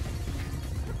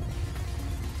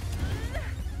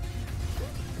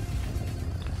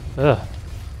 Ugh.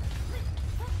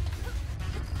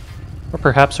 Or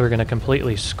perhaps we're going to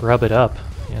completely scrub it up,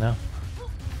 you know?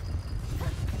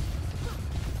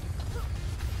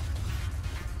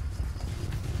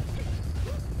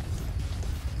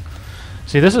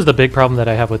 See, this is the big problem that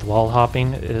I have with wall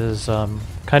hopping, is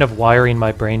kind of wiring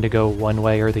my brain to go one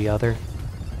way or the other.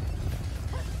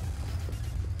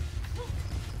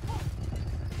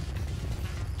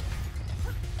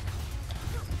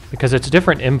 Because it's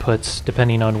different inputs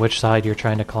depending on which side you're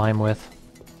trying to climb with.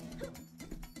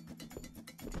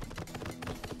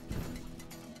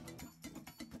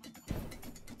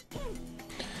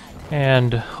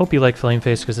 And hope you like Flame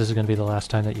Face, because this is going to be the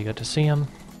last time that you get to see him.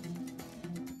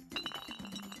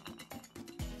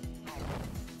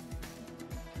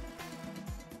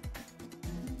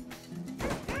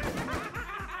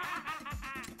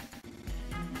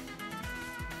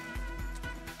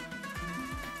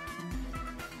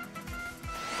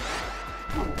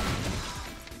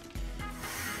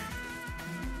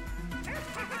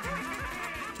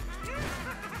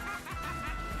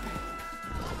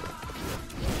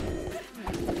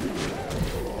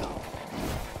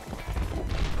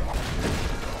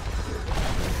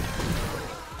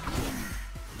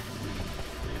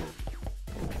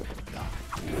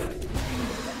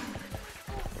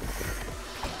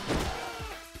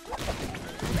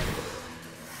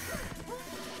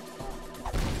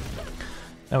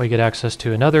 Now we get access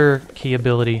to another key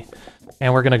ability,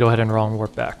 and we're going to go ahead and wrong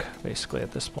warp back, basically,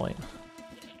 at this point.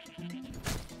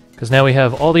 Because now we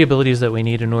have all the abilities that we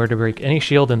need in order to break any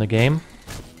shield in the game,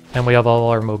 and we have all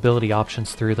our mobility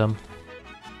options through them.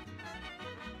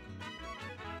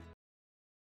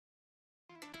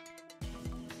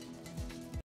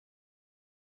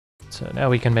 So now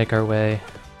we can make our way...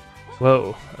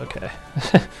 Whoa, okay.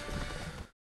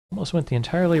 Almost went the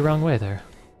entirely wrong way there.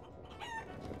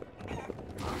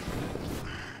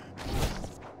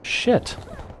 Shit.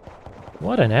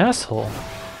 What an asshole.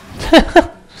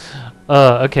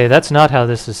 Okay, that's not how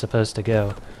this is supposed to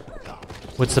go.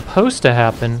 What's supposed to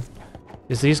happen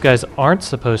is these guys aren't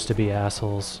supposed to be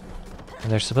assholes,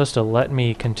 and they're supposed to let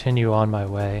me continue on my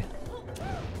way.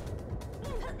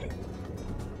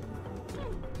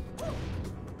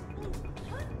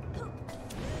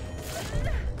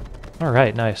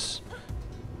 Alright, nice.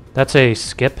 That's a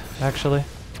skip, actually.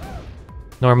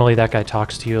 Normally that guy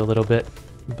talks to you a little bit,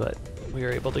 but we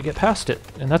were able to get past it.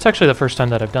 And that's actually the first time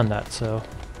that I've done that, so...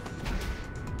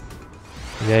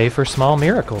 Yay for small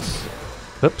miracles.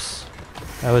 Oops.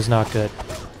 That was not good.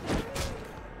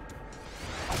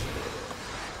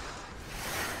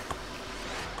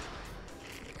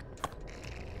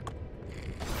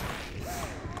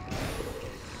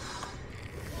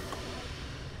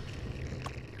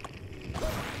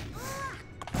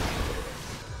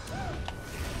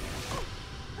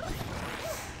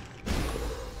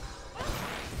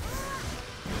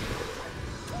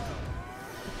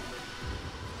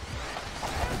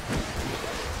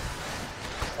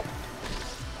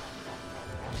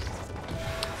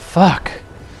 Fuck.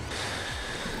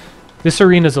 This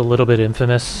arena's a little bit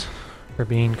infamous for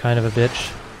being kind of a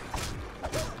bitch.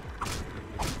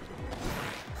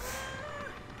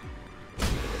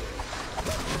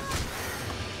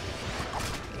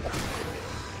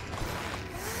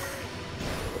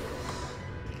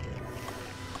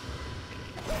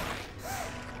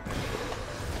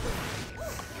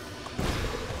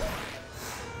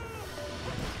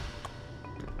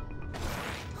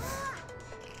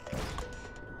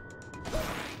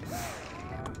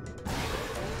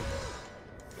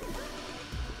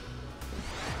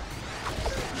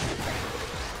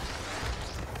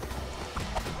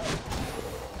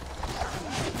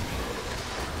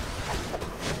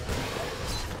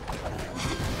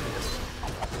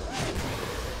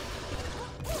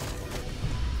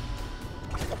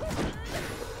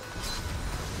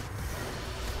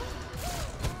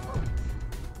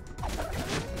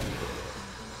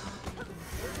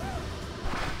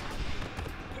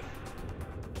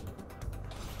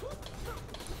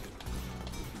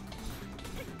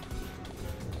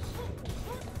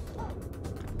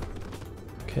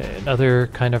 Okay, another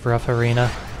kind of rough arena.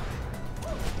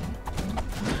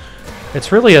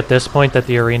 It's really at this point that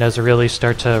the arenas really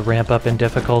start to ramp up in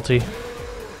difficulty.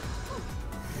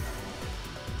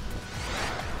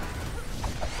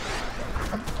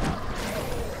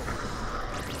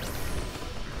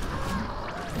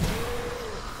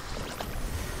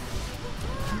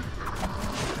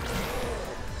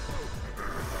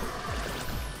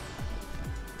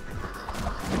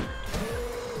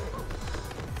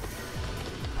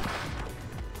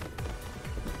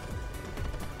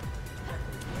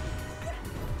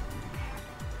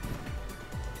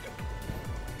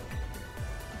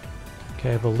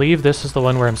 Okay, I believe this is the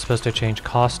one where I'm supposed to change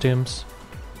costumes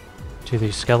to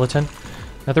the skeleton.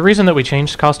 Now the reason that we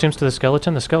changed costumes to the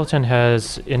skeleton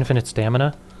has infinite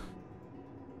stamina.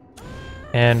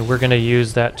 And we're going to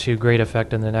use that to great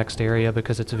effect in the next area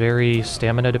because it's very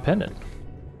stamina dependent.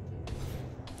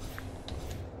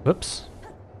 Whoops.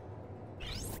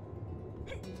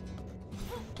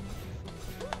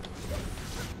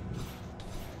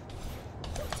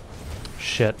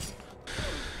 Shit.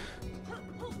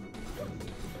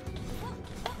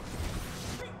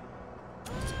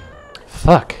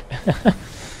 Fuck.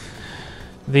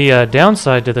 The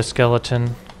downside to the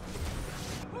skeleton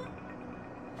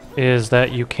is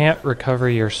that you can't recover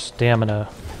your stamina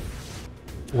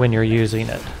when you're using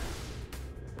it.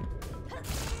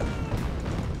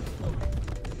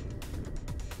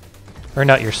 Or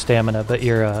not your stamina, but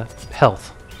your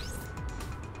health.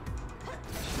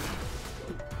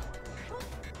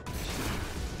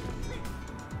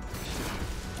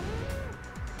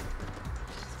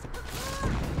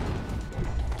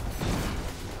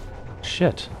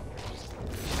 Shit.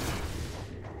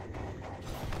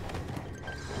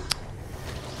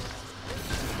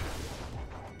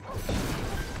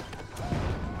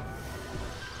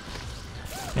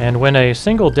 And when a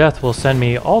single death will send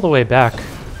me all the way back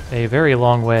a very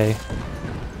long way,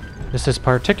 this is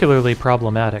particularly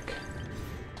problematic.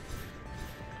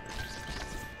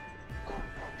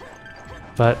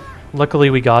 But luckily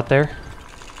we got there.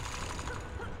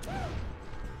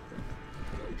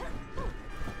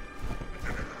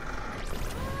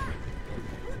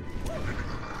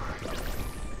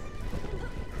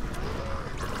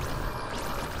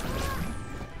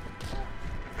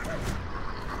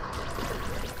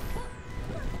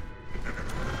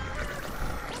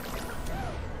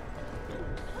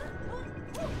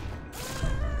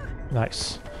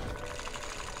 Nice.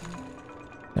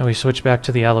 Now we switch back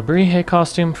to the Alabrije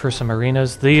costume for some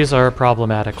arenas. These are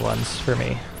problematic ones for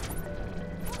me,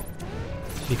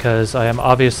 because I am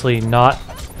obviously not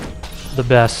the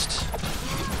best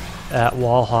at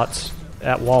wall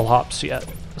hops yet,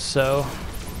 so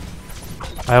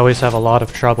I always have a lot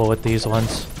of trouble with these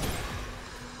ones.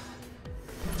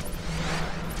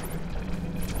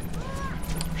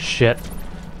 Shit.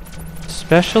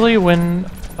 Especially when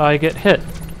I get hit.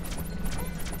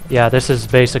 Yeah, this is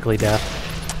basically death.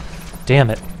 Damn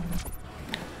it.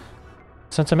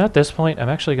 Since I'm at this point, I'm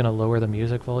actually going to lower the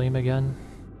music volume again.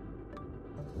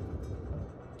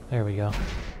 There we go.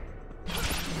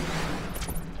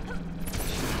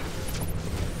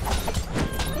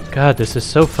 God, this is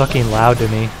so fucking loud to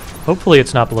me. Hopefully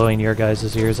it's not blowing your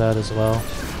guys' ears out as well.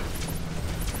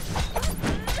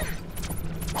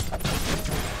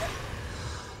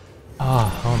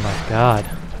 Oh my god.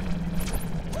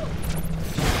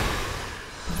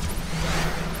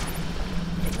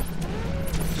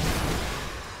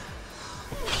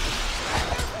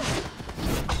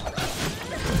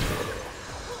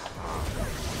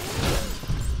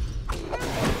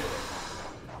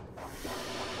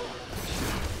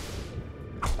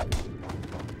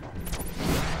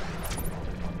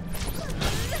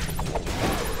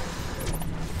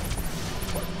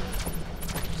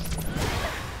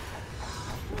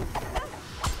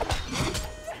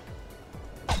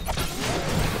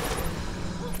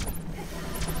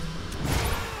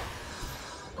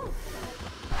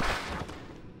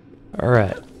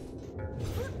 Alright.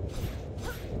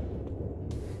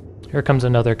 Here comes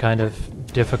another kind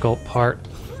of difficult part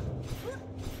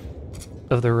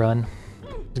of the run.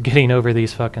 Getting over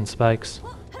these fucking spikes.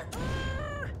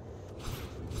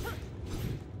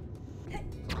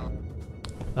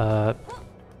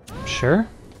 Sure?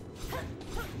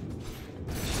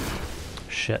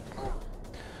 Shit.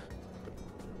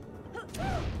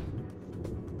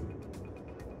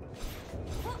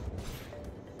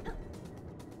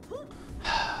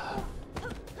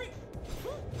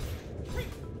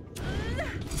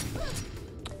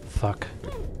 Fuck.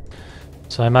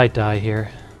 So I might die here.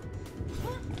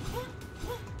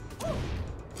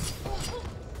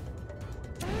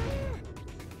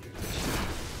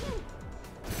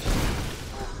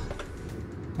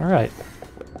 Alright.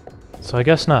 So I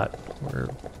guess not. We're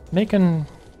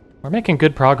making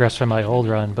good progress from my old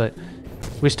run, but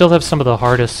we still have some of the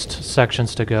hardest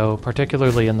sections to go,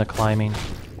 particularly in the climbing.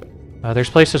 There's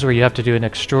places where you have to do an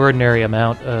extraordinary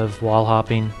amount of wall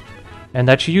hopping. And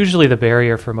that's usually the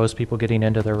barrier for most people getting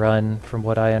into the run, from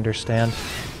what I understand.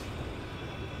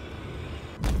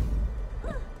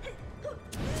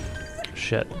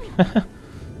 Shit.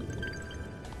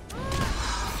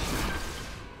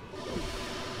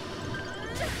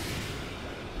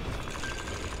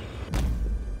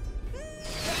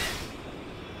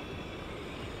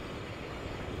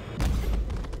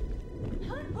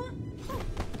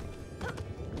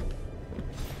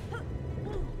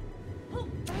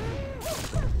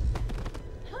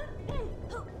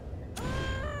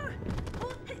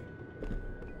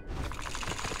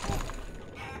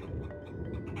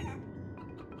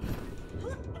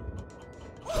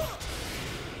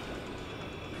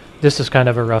 This is kind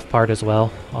of a rough part as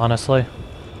well, honestly.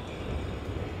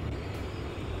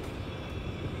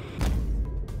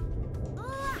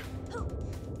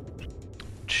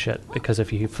 Shit, because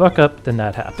if you fuck up, then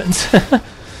that happens.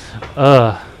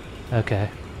 Okay.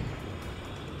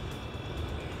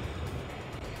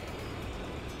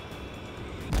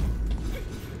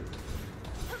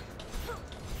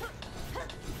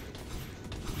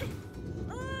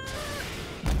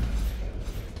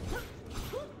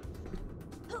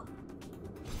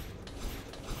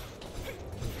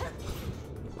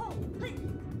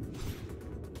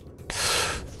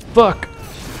 Fuck!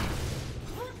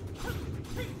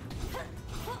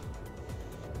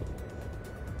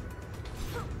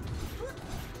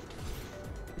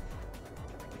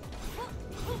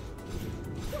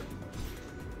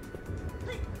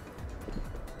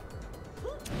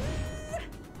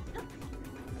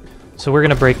 So we're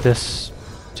gonna break this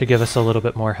to give us a little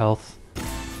bit more health.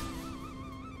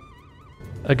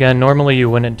 Again, normally you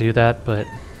wouldn't do that, but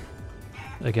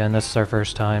again, this is our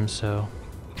first time, so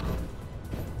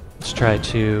let's try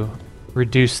to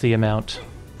reduce the amount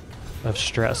of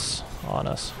stress on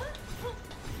us.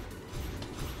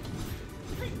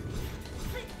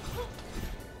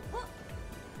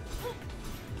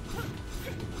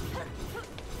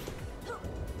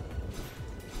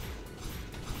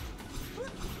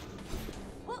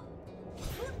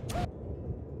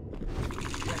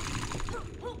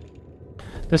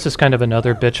 This is kind of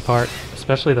another bitch part,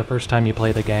 especially the first time you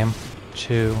play the game.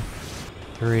 2,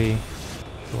 3,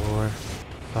 4,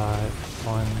 5,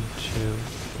 1, 2,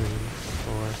 3,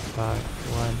 4, 5,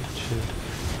 1,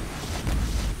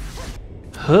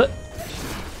 2. Huh!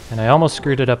 And I almost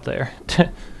screwed it up there.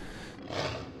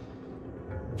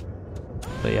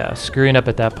 But yeah, screwing up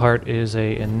at that part is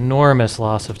an enormous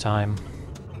loss of time.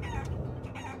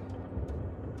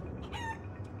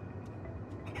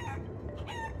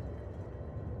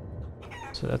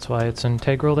 So that's why it's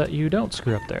integral that you don't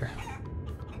screw up there.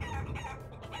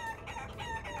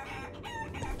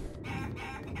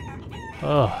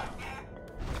 Ugh.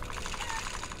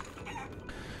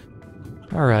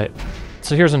 Alright,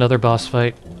 so here's another boss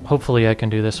fight. Hopefully I can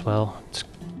do this well.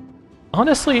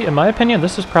 Honestly, in my opinion,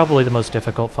 this is probably the most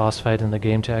difficult boss fight in the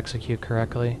game to execute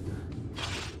correctly.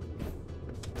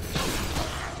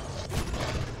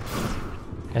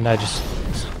 And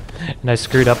I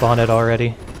screwed up on it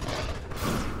already.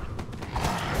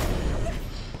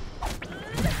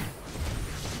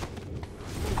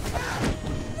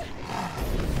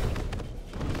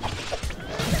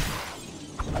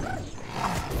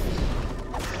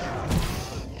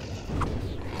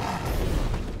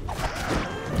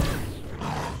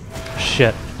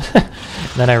 Shit.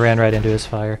 Then I ran right into his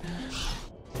fire.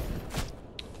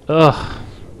 Ugh.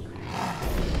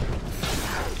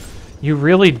 You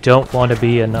really don't want to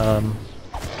be in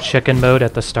chicken mode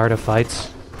at the start of fights,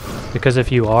 because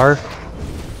if you are,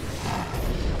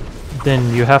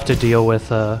 then you have to deal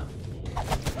with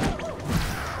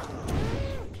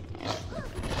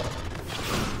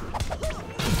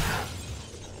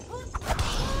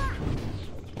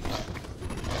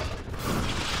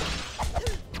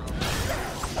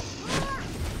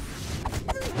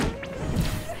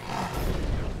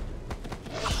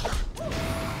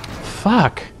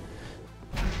fuck.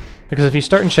 Because if you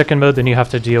start in chicken mode, then you have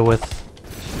to deal with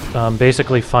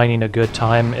basically finding a good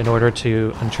time in order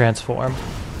to untransform.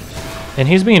 And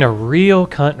he's being a real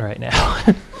cunt right now.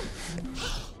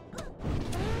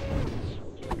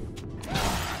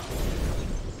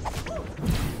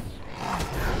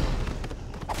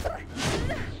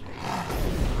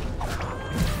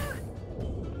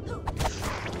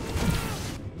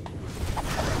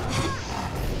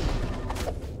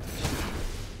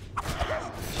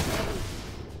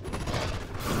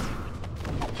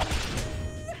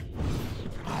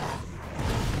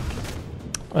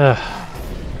 Ugh.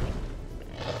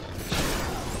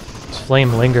 This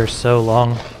flame lingers so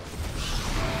long.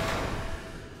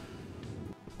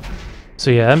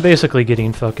 So yeah, I'm basically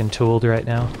getting fucking tooled right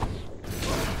now.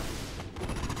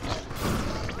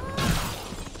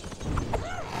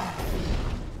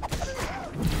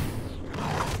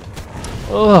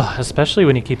 Ugh, especially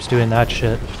when he keeps doing that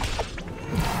shit.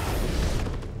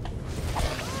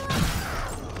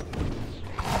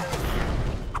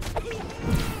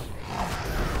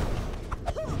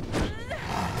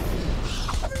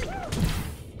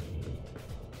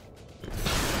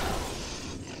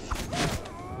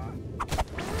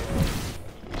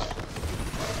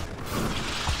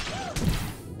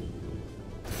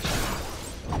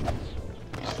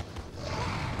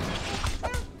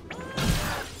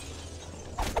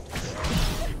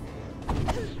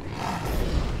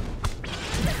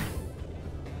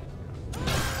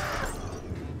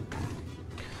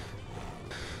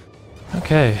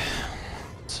 Okay,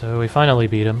 so we finally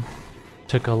beat him.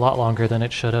 Took a lot longer than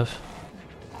it should have,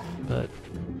 but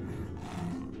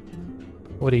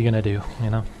what are you gonna do, you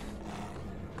know?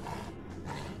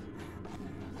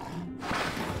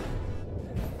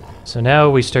 So now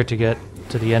we start to get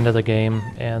to the end of the game,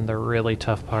 and the really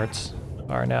tough parts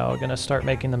are now gonna start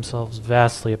making themselves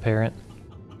vastly apparent.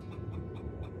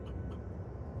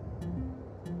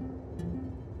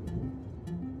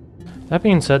 That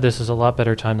being said, this is a lot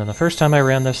better time than the first time I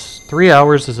ran this. 3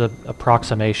 hours is an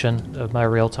approximation of my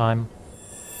real time,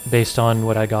 based on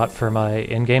what I got for my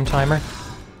in-game timer.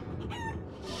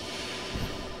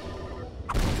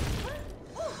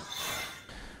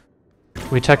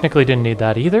 We technically didn't need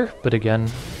that either, but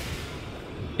again,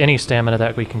 any stamina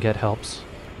that we can get helps.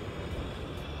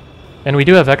 And we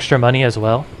do have extra money as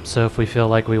well, so if we feel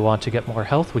like we want to get more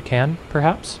health, we can,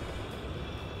 perhaps.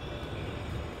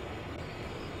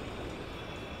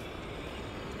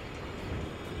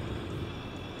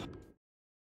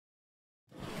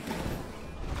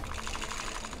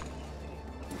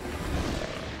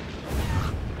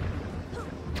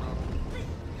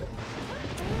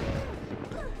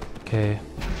 Okay,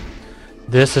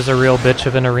 this is a real bitch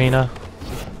of an arena.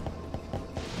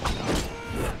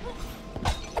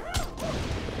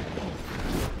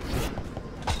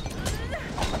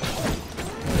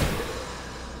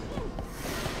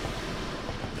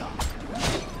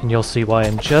 And you'll see why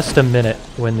in just a minute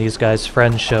when these guys'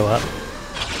 friends show up.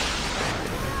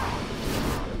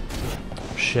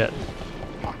 shit.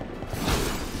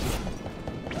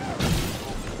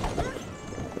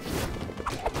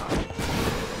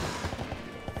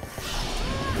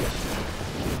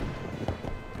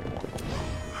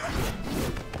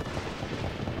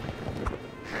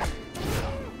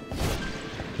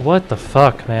 What the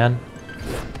fuck, man?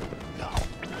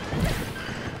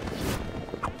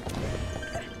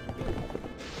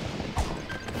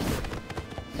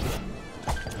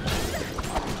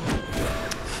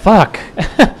 Fuck!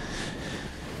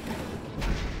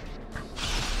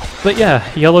 But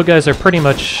yeah, yellow guys are pretty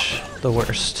much the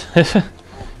worst.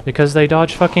 Because they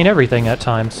dodge fucking everything at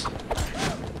times.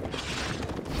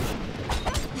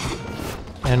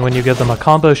 And when you give them a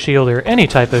combo shield or any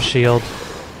type of shield,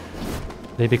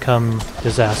 they become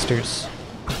disasters.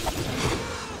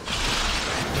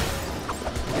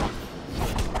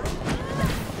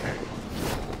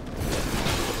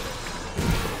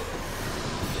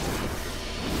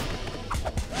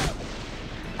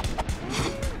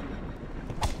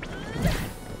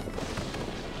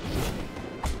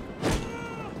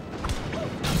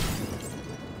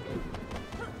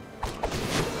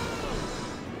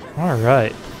 All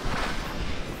right.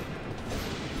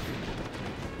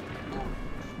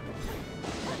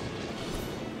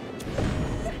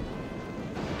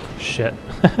 Shit.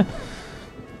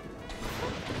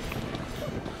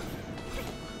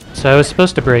 So I was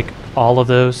supposed to break all of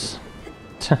those.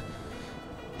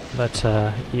 But,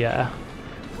 yeah.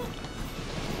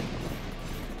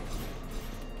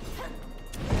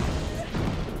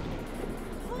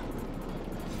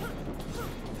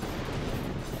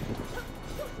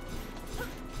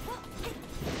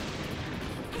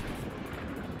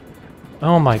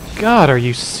 Oh my god, are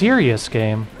you serious,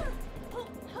 game?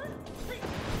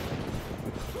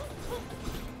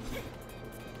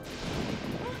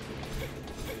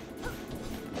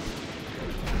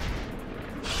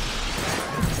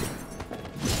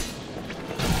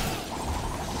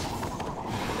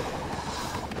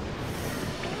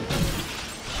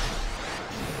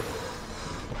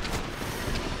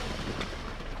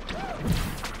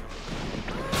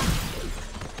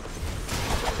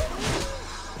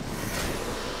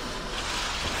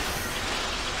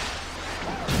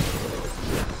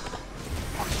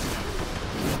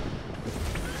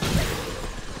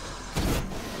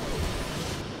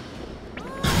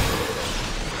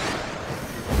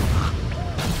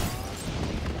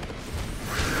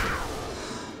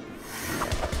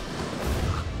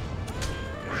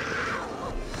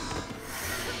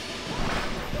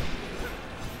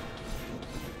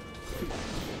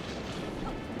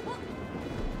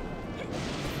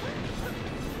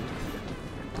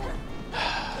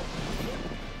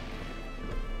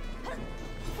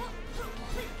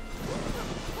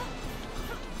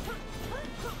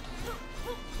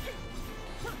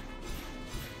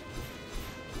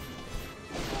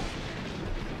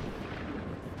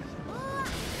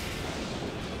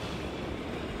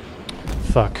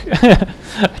 Fuck.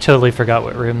 I totally forgot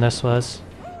what room this was.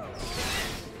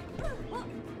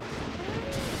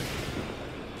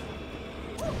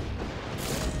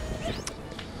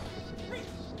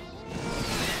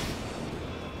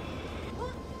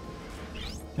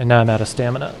 And now I'm out of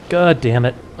stamina. God damn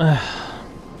it.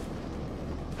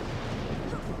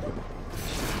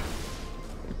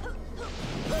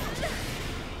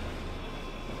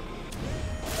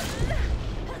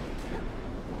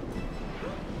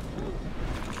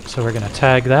 So we're gonna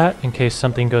tag that in case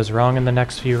something goes wrong in the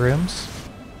next few rooms,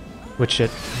 which it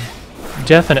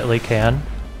definitely can.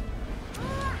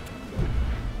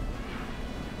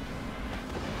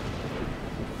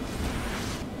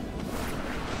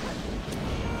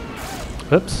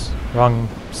 Oops, wrong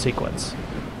sequence.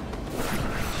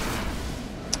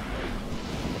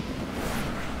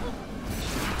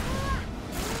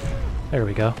 There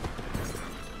we go.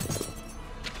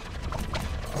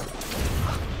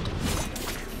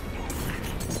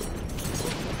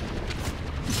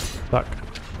 Fuck.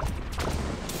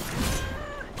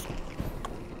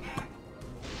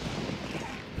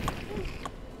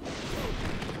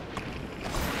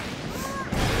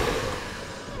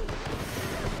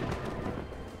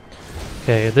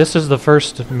 Okay, this is the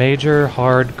first major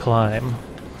hard climb.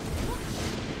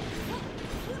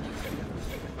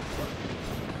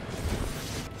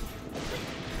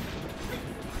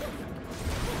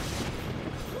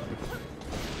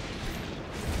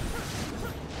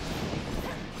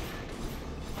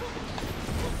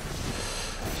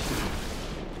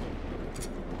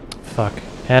 Fuck.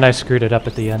 And I screwed it up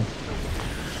at the end.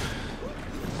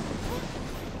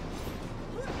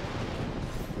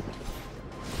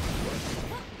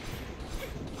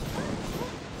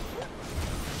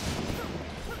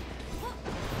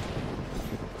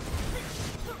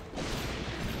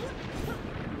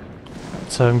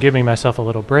 So I'm giving myself a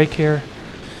little break here.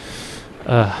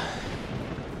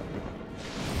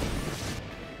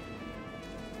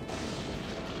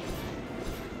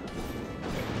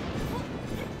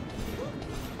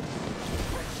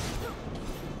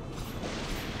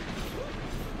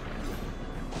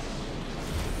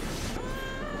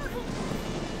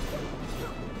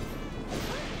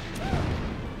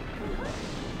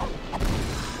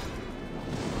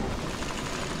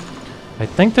 I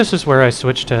think this is where I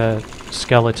switched to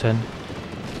skeleton.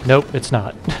 Nope, it's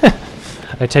not.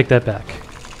 I take that back.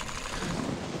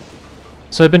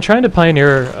 So I've been trying to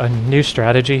pioneer a new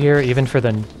strategy here, even for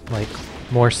the like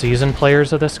more seasoned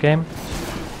players of this game.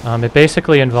 It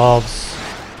basically involves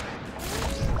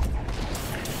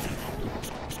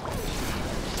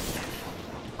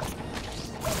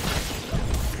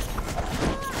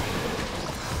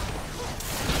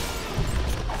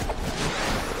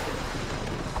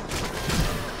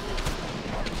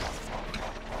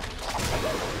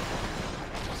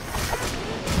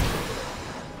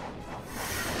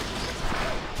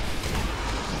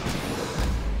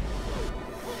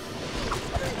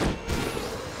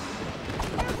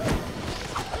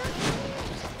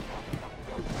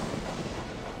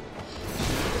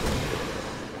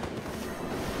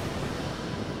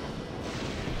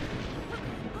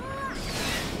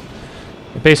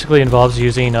basically involves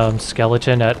using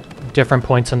skeleton at different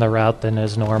points in the route than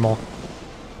is normal.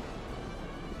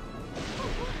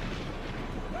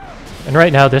 And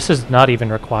right now this is not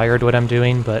even required what I'm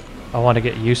doing, but I want to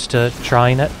get used to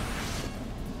trying it.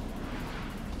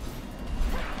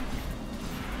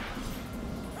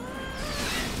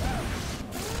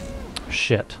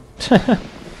 Shit.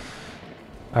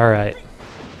 Alright.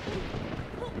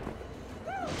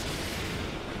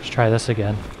 Let's try this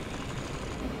again.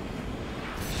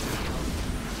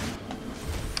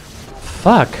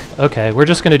 Fuck! Okay, we're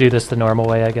just gonna do this the normal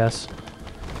way, I guess.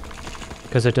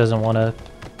 Because it doesn't want to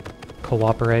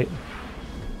cooperate.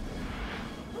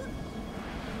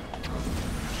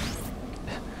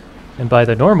 And by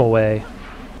the normal way,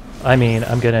 I mean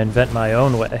I'm gonna invent my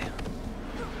own way.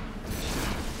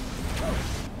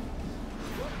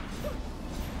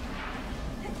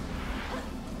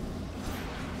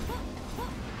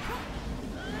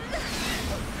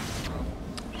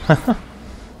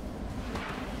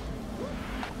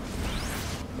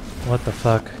 What the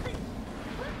fuck?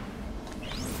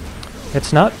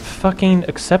 It's not fucking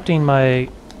accepting my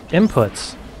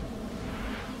inputs.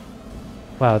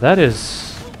 Wow, that is...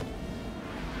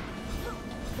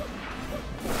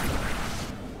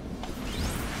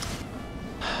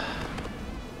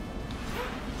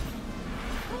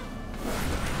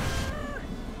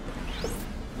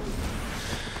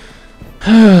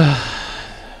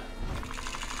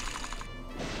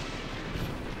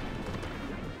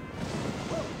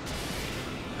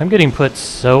 I'm getting put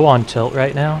so on tilt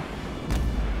right now.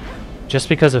 Just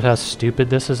because of how stupid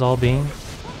this is all being.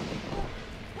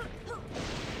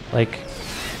 Like,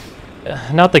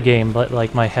 not the game, but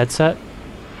like my headset.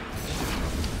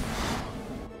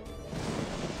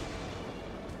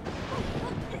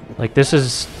 Like this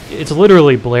is, it's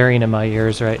literally blaring in my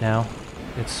ears right now.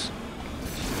 It's...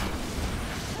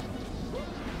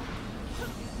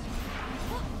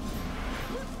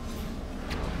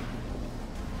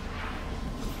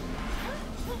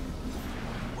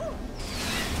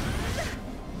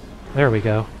 There we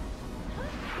go.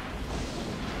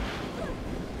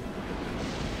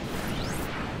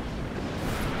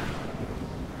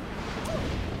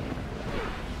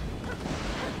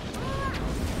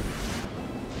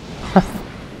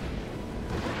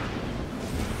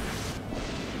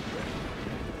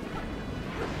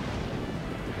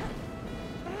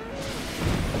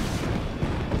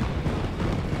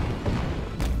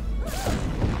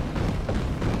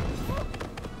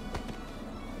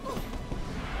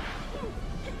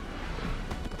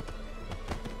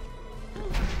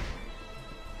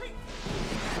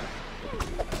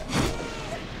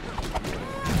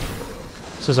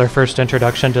 This is our first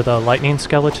introduction to the lightning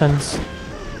skeletons.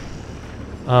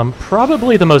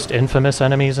 Probably the most infamous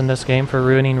enemies in this game for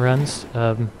ruining runs,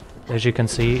 as you can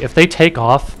see. If they take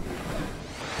off,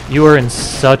 you are in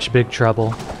such big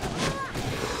trouble.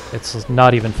 It's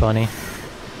not even funny.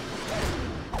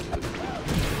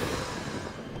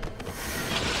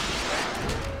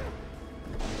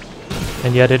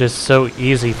 And yet it is so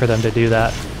easy for them to do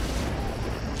that.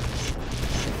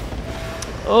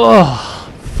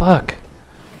 Oh, fuck.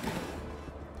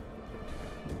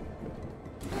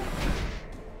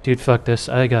 Dude, fuck this.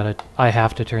 I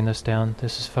have to turn this down.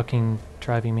 This is fucking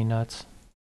driving me nuts.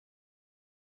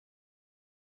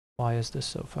 Why is this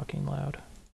so fucking loud?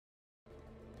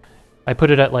 I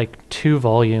put it at like 2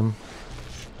 volume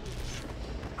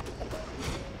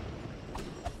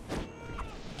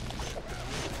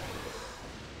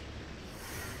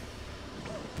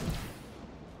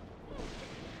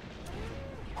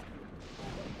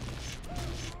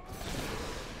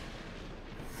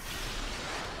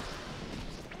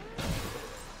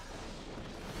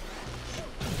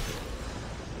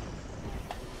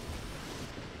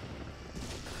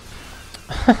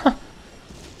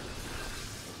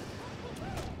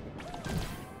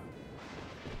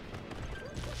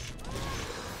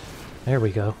There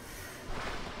we go.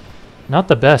 Not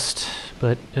the best,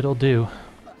 but it'll do.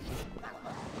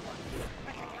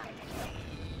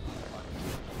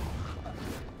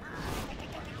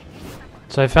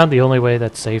 So I found the only way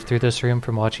that's safe through this room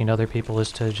from watching other people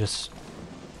is to just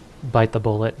bite the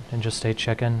bullet and just stay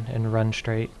chicken and run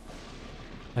straight.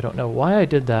 I don't know why I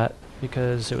did that,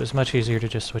 because it was much easier to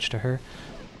just switch to her.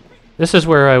 This is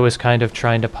where I was kind of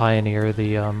trying to pioneer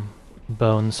the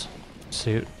bones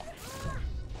suit.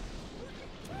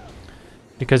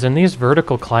 Because in these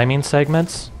vertical climbing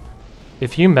segments,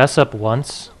 if you mess up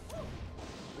once,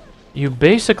 you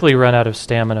basically run out of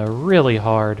stamina really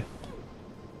hard.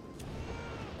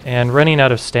 And running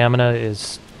out of stamina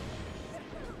is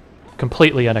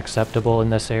completely unacceptable in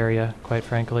this area, quite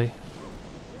frankly.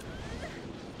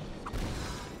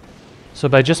 So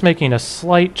by just making a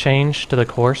slight change to the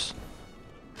course,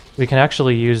 we can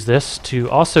actually use this to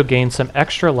also gain some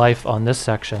extra life on this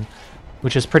section,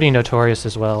 which is pretty notorious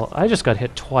as well. I just got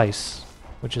hit twice,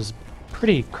 which is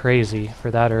pretty crazy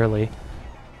for that early.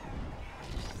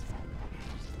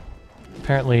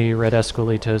 Apparently red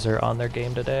Esquelitos are on their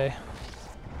game today.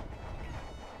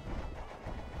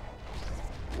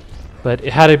 But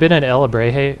had it been an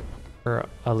Elabreje or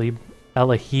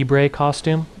Alahibre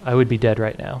costume, I would be dead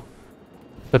right now.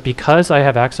 But because I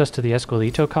have access to the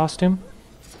Esquelito costume,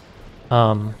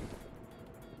 I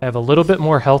have a little bit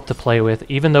more health to play with,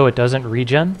 even though it doesn't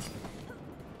regen.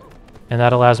 And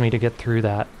that allows me to get through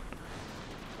that.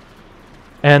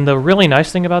 And the really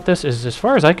nice thing about this is, as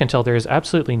far as I can tell, there is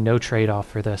absolutely no trade-off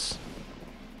for this.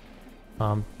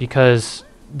 Because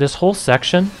this whole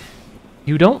section,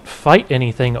 you don't fight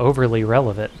anything overly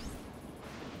relevant.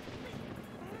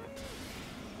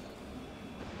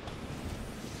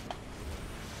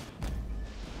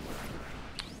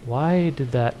 Why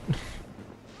did that...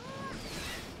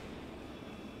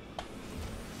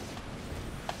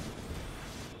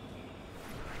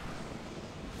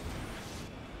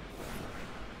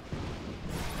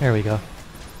 There we go.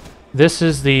 This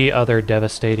is the other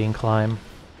devastating climb.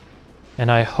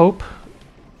 And I hope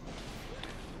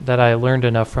that I learned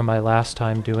enough from my last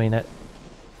time doing it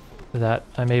that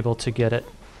I'm able to get it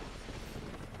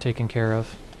taken care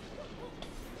of.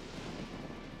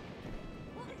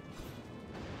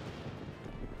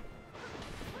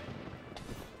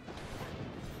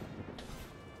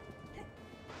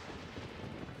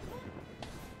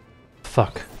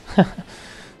 Fuck.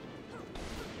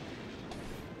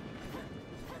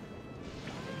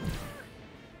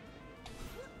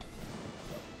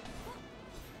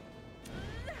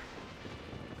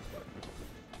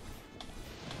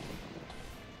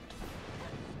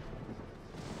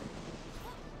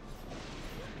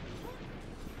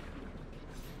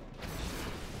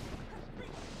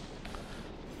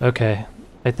 Okay,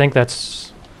 I think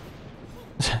that's...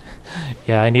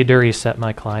 yeah, I need to reset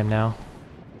my climb now.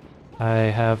 I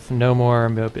have no more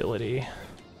mobility,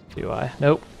 do I?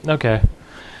 Nope, okay.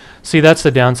 See, that's the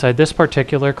downside. This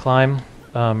particular climb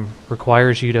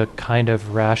requires you to kind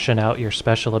of ration out your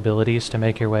special abilities to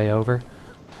make your way over.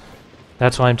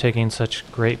 That's why I'm taking such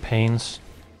great pains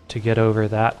to get over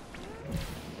that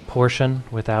portion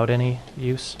without any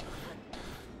use.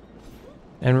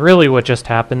 And really what just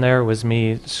happened there was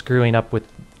me screwing up with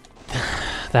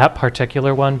that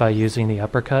particular one by using the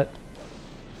uppercut.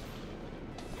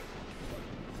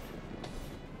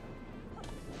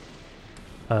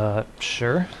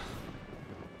 Sure.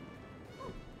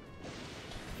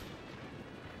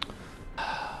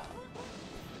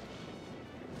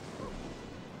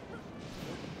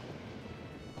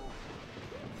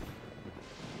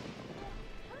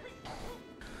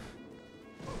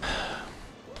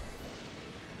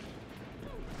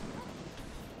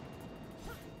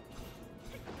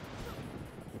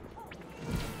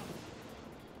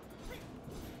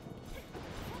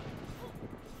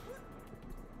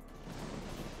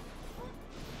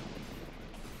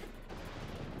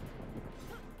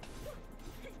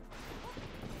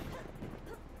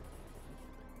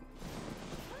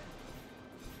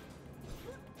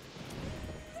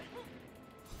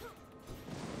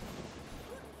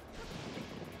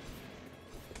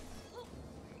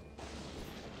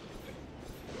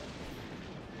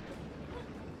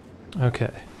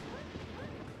 Okay.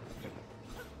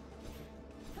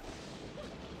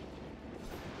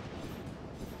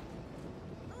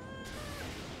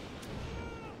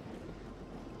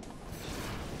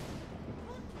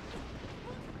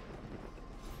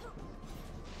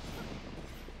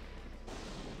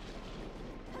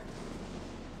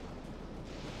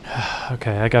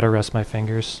 Okay, I gotta rest my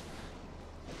fingers.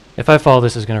 If I fall,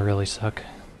 this is gonna really suck.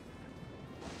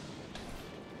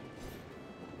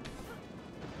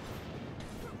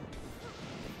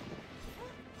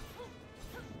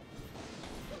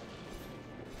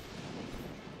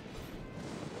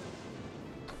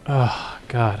 Oh,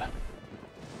 God.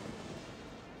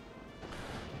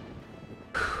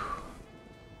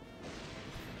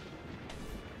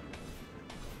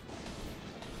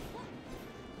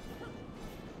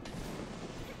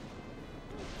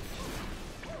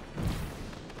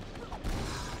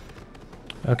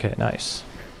 Okay, nice.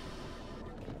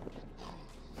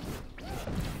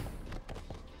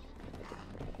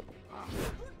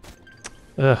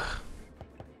 Ugh.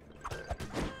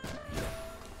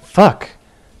 Fuck.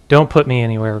 Don't put me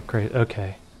anywhere great.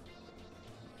 Okay.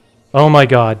 Oh my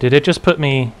god, did it just put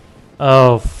me...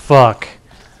 Oh, fuck.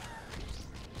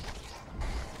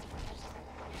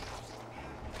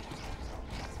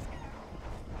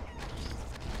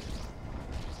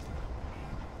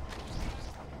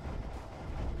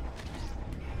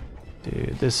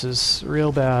 Dude, this is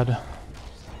real bad.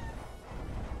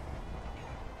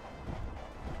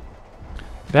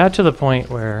 Bad to the point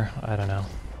where, I don't know.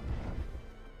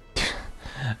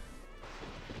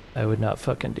 I would not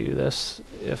fucking do this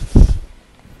if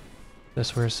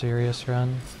this were a serious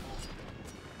run.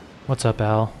 What's up,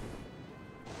 Al?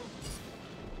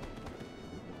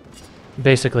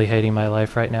 Basically hating my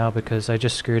life right now because I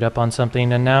just screwed up on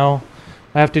something and now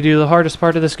I have to do the hardest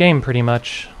part of this game pretty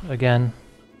much again.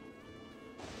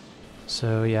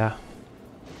 So yeah.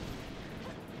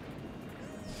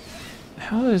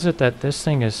 How is it that this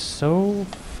thing is so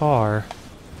far?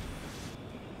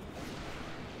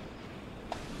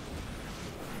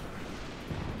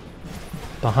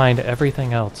 Behind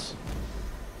everything else.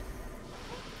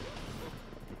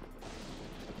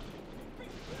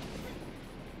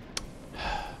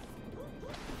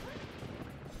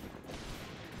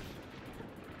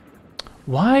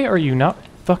 Why are you not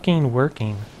fucking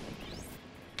working?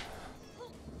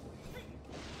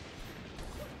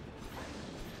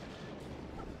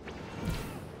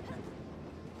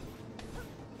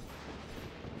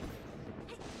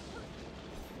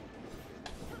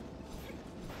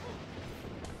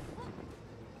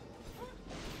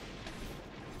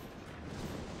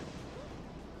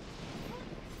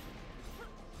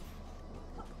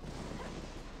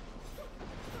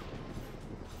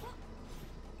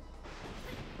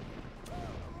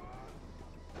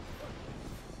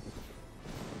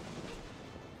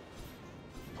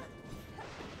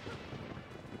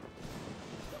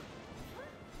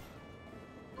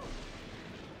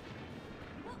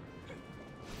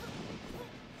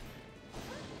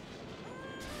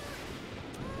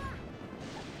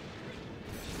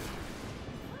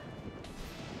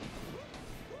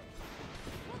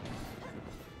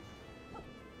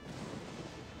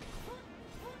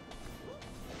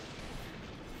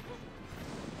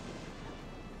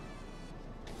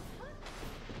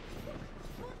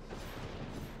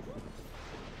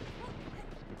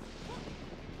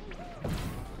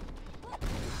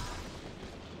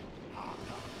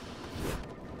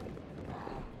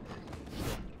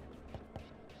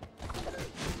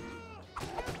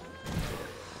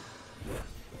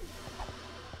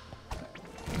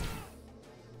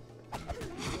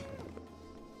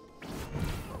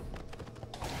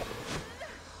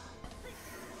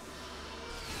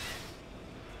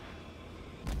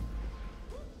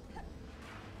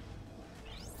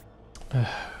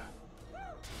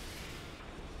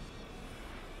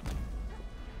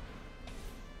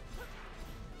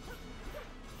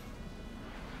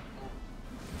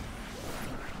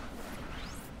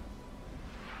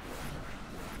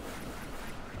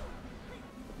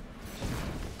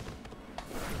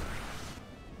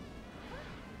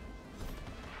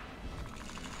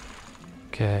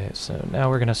 Okay, so now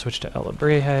we're gonna switch to El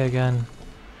Breje again.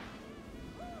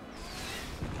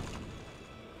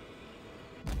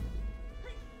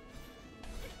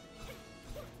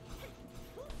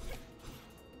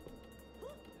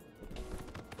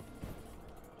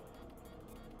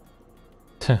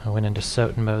 I went into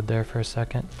Soten mode there for a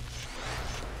second.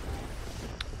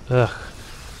 Ugh.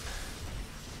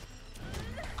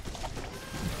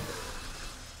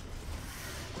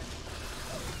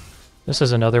 This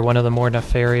is another one of the more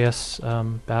nefarious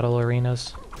battle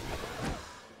arenas.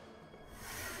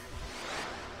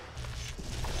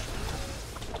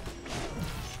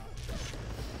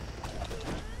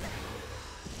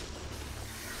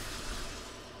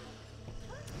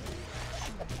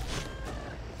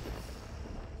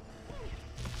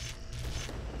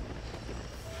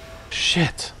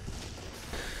 Shit.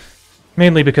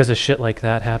 Mainly because of shit like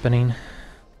that happening.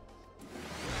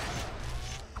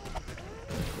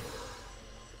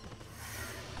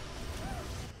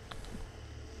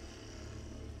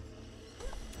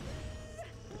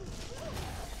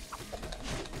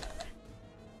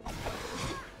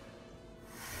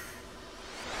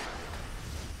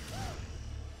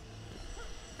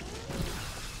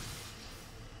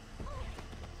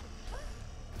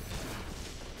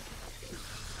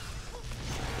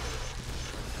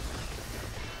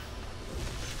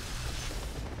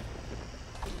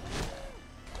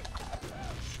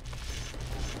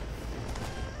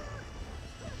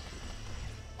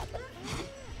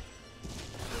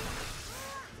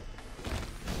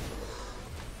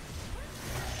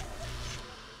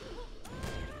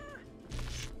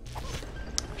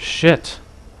 shit.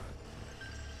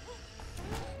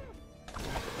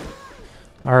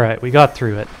 Alright, we got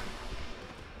through it.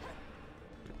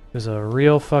 It was a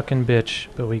real fucking bitch,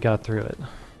 but we got through it.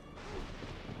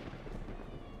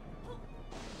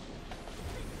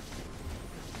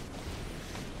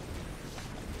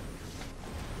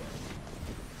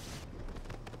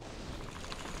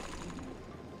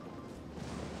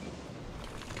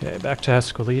 Okay, back to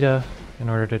Esquilita in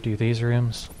order to do these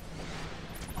rooms.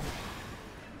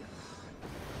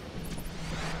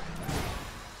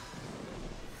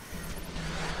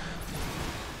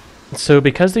 So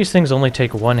because these things only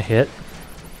take one hit,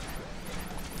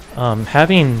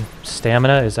 having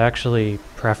stamina is actually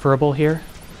preferable here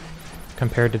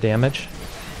compared to damage.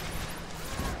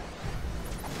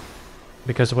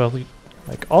 Because, well,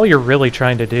 like, all you're really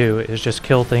trying to do is just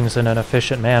kill things in an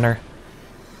efficient manner.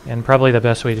 And probably the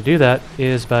best way to do that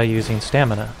is by using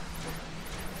stamina.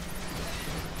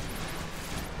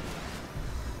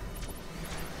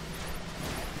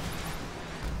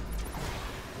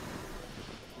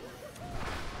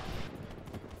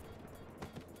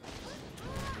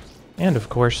 And of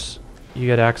course, you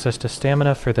get access to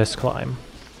stamina for this climb,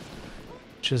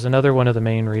 which is another one of the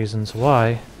main reasons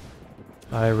why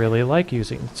I really like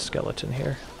using skeleton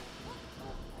here.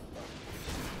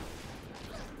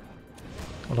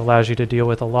 It allows you to deal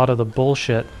with a lot of the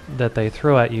bullshit that they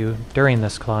throw at you during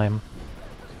this climb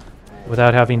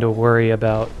without having to worry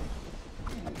about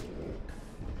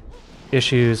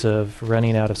issues of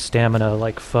running out of stamina,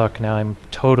 like fuck, now I'm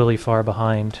totally far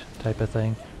behind type of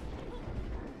thing.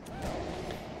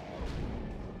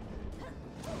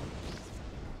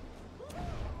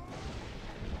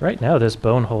 Right now this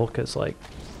Bone Hulk has like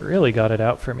really got it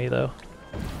out for me though.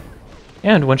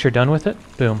 And once you're done with it,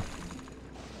 boom.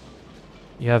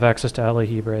 You have access to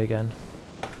Alahibre again.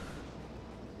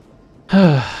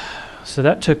 So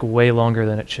that took way longer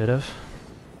than it should have.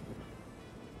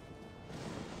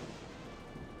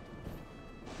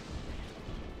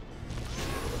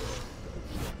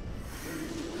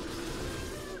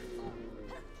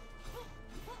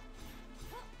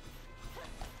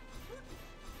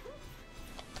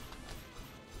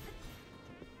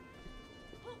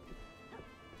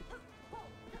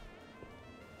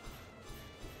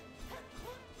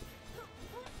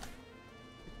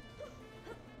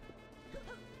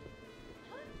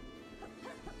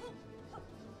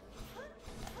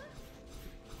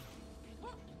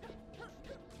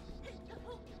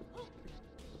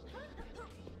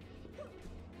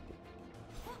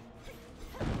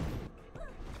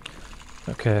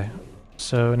 Okay,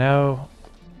 so now,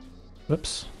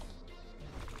 whoops,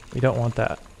 we don't want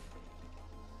that.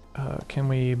 Can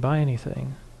we buy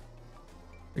anything?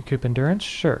 Recoup endurance?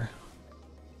 Sure.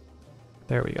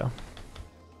 There we go.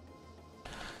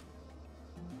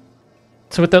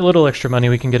 So with that little extra money,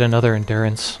 we can get another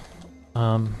endurance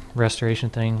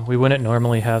restoration thing. We wouldn't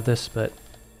normally have this, but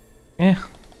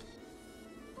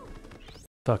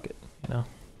fuck it, you know?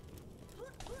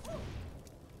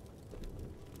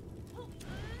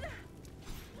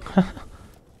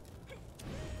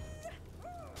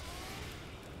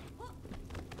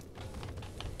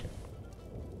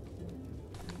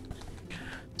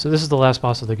 So this is the last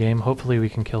boss of the game. Hopefully we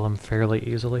can kill him fairly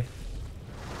easily.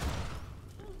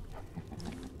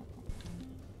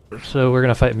 So we're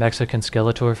gonna fight Mexican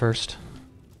Skeletor first.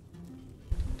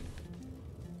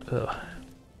 Ugh.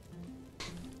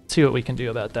 Let's see what we can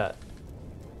do about that.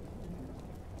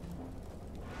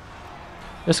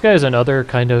 This guy is another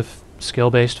kind of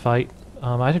skill-based fight.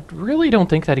 I really don't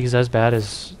think that he's as bad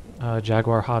as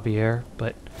Jaguar Javier,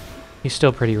 but he's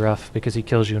still pretty rough because he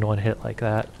kills you in one hit like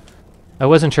that. I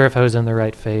wasn't sure if I was in the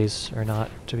right phase or not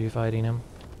to be fighting him.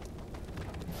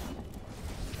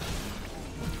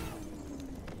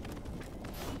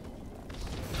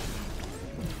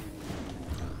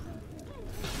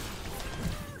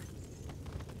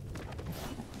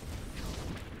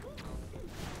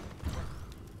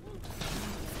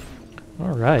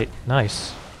 Alright,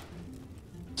 nice.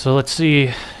 So let's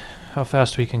see how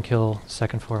fast we can kill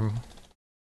second form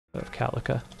of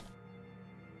Calica.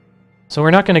 So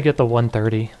we're not going to get the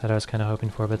 130 that I was kind of hoping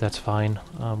for, but that's fine.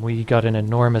 We got an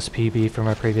enormous PB from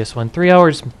our previous one. 3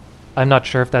 hours, I'm not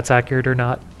sure if that's accurate or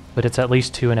not, but it's at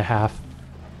least 2.5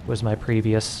 was my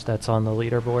previous that's on the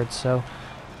leaderboard, so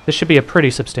this should be a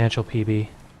pretty substantial PB.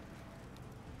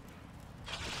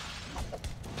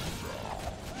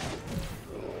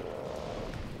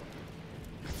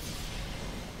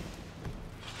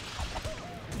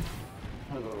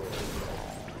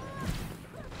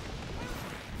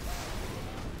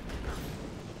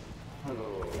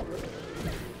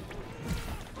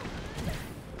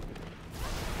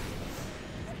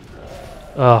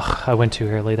 Ugh, I went too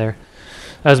early there.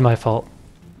 That was my fault.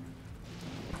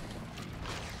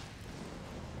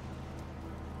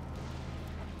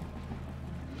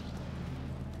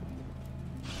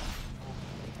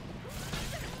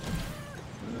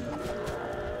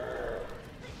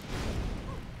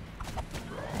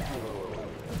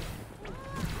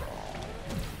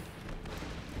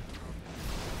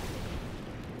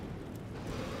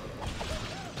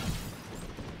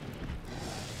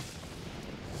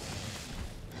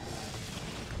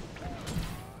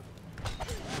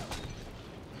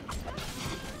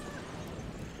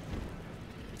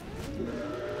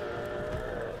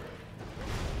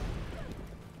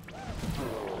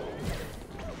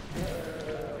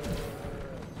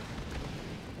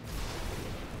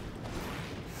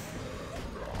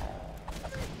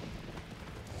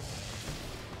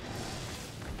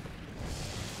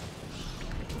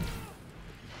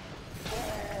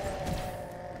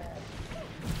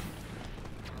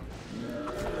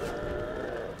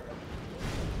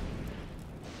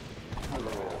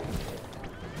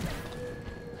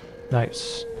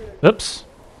 Nice. Oops.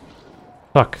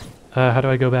 Fuck. How do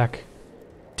I go back?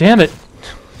 Damn it!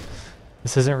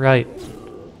 This isn't right.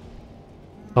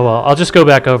 Oh well, I'll just go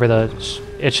back over the...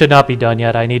 It should not be done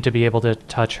yet. I need to be able to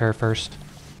touch her first.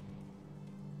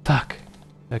 Fuck.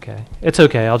 Okay. It's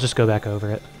okay. I'll just go back over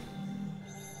it.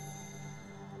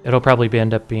 It'll probably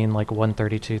end up being like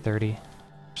 132.30 or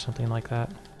something like that.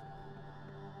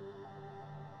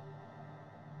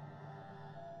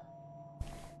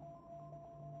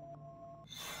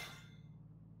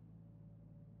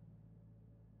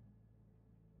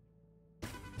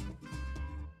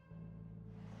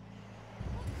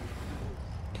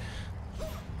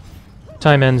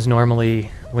 Time ends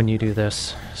normally when you do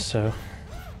this, so...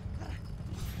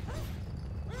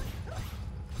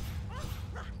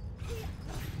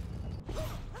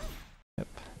 Yep.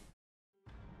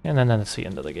 And then that's the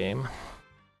end of the game.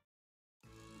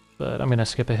 But I'm gonna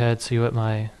skip ahead, see what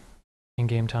my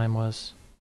in-game time was.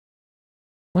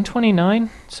 129?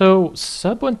 So,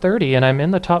 sub 130, and I'm in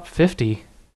the top 50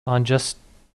 on just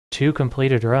 2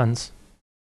 completed runs.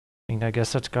 I mean, I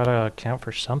guess that's gotta count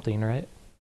for something, right?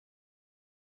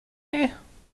 Eh.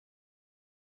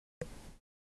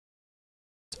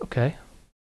 It's okay.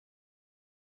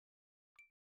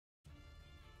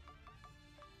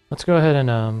 Let's go ahead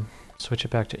and switch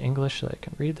it back to English so I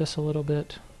can read this a little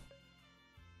bit.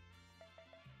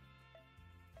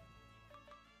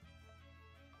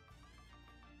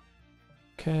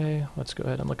 Okay, let's go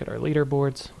ahead and look at our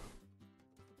leaderboards.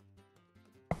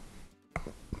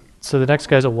 So the next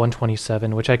guy's a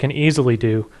 127, which I can easily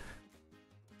do.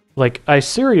 Like, I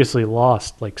seriously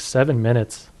lost like 7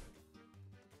 minutes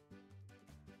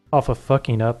off of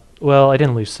fucking up. Well, I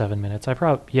didn't lose 7 minutes.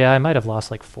 Yeah, I might have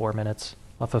lost like 4 minutes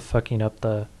off of fucking up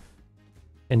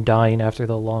and dying after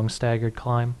the long staggered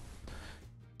climb.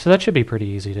 So that should be pretty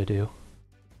easy to do.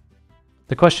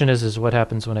 The question is what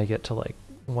happens when I get to like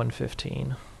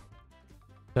 115.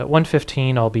 At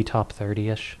 115, I'll be top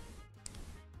 30-ish.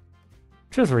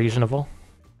 Which is reasonable.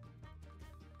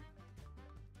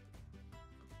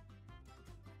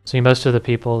 See, most of the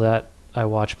people that I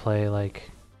watch play,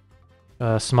 like,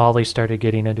 Smalley started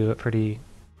getting into it pretty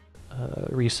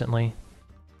recently.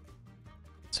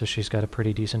 So she's got a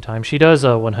pretty decent time. She does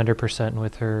 100%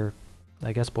 with her,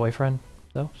 I guess, boyfriend,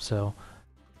 though. So,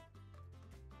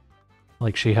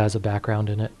 like, she has a background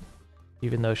in it,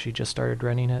 even though she just started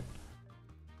running it.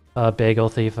 Bagel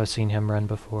Thief, I've seen him run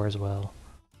before as well.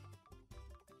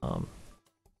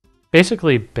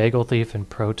 Basically, Bagel Thief and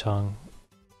Protong.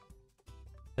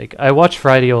 Like, I watch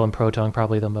Fridial and Protong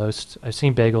probably the most. I've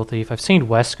seen Bagel Thief. I've seen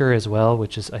Wesker as well,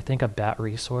 which is, I think, a bat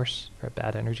resource, or a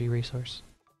bat energy resource.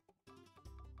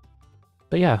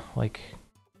 But yeah, like,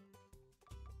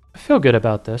 I feel good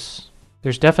about this.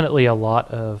 There's definitely a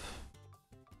lot of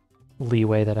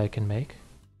leeway that I can make.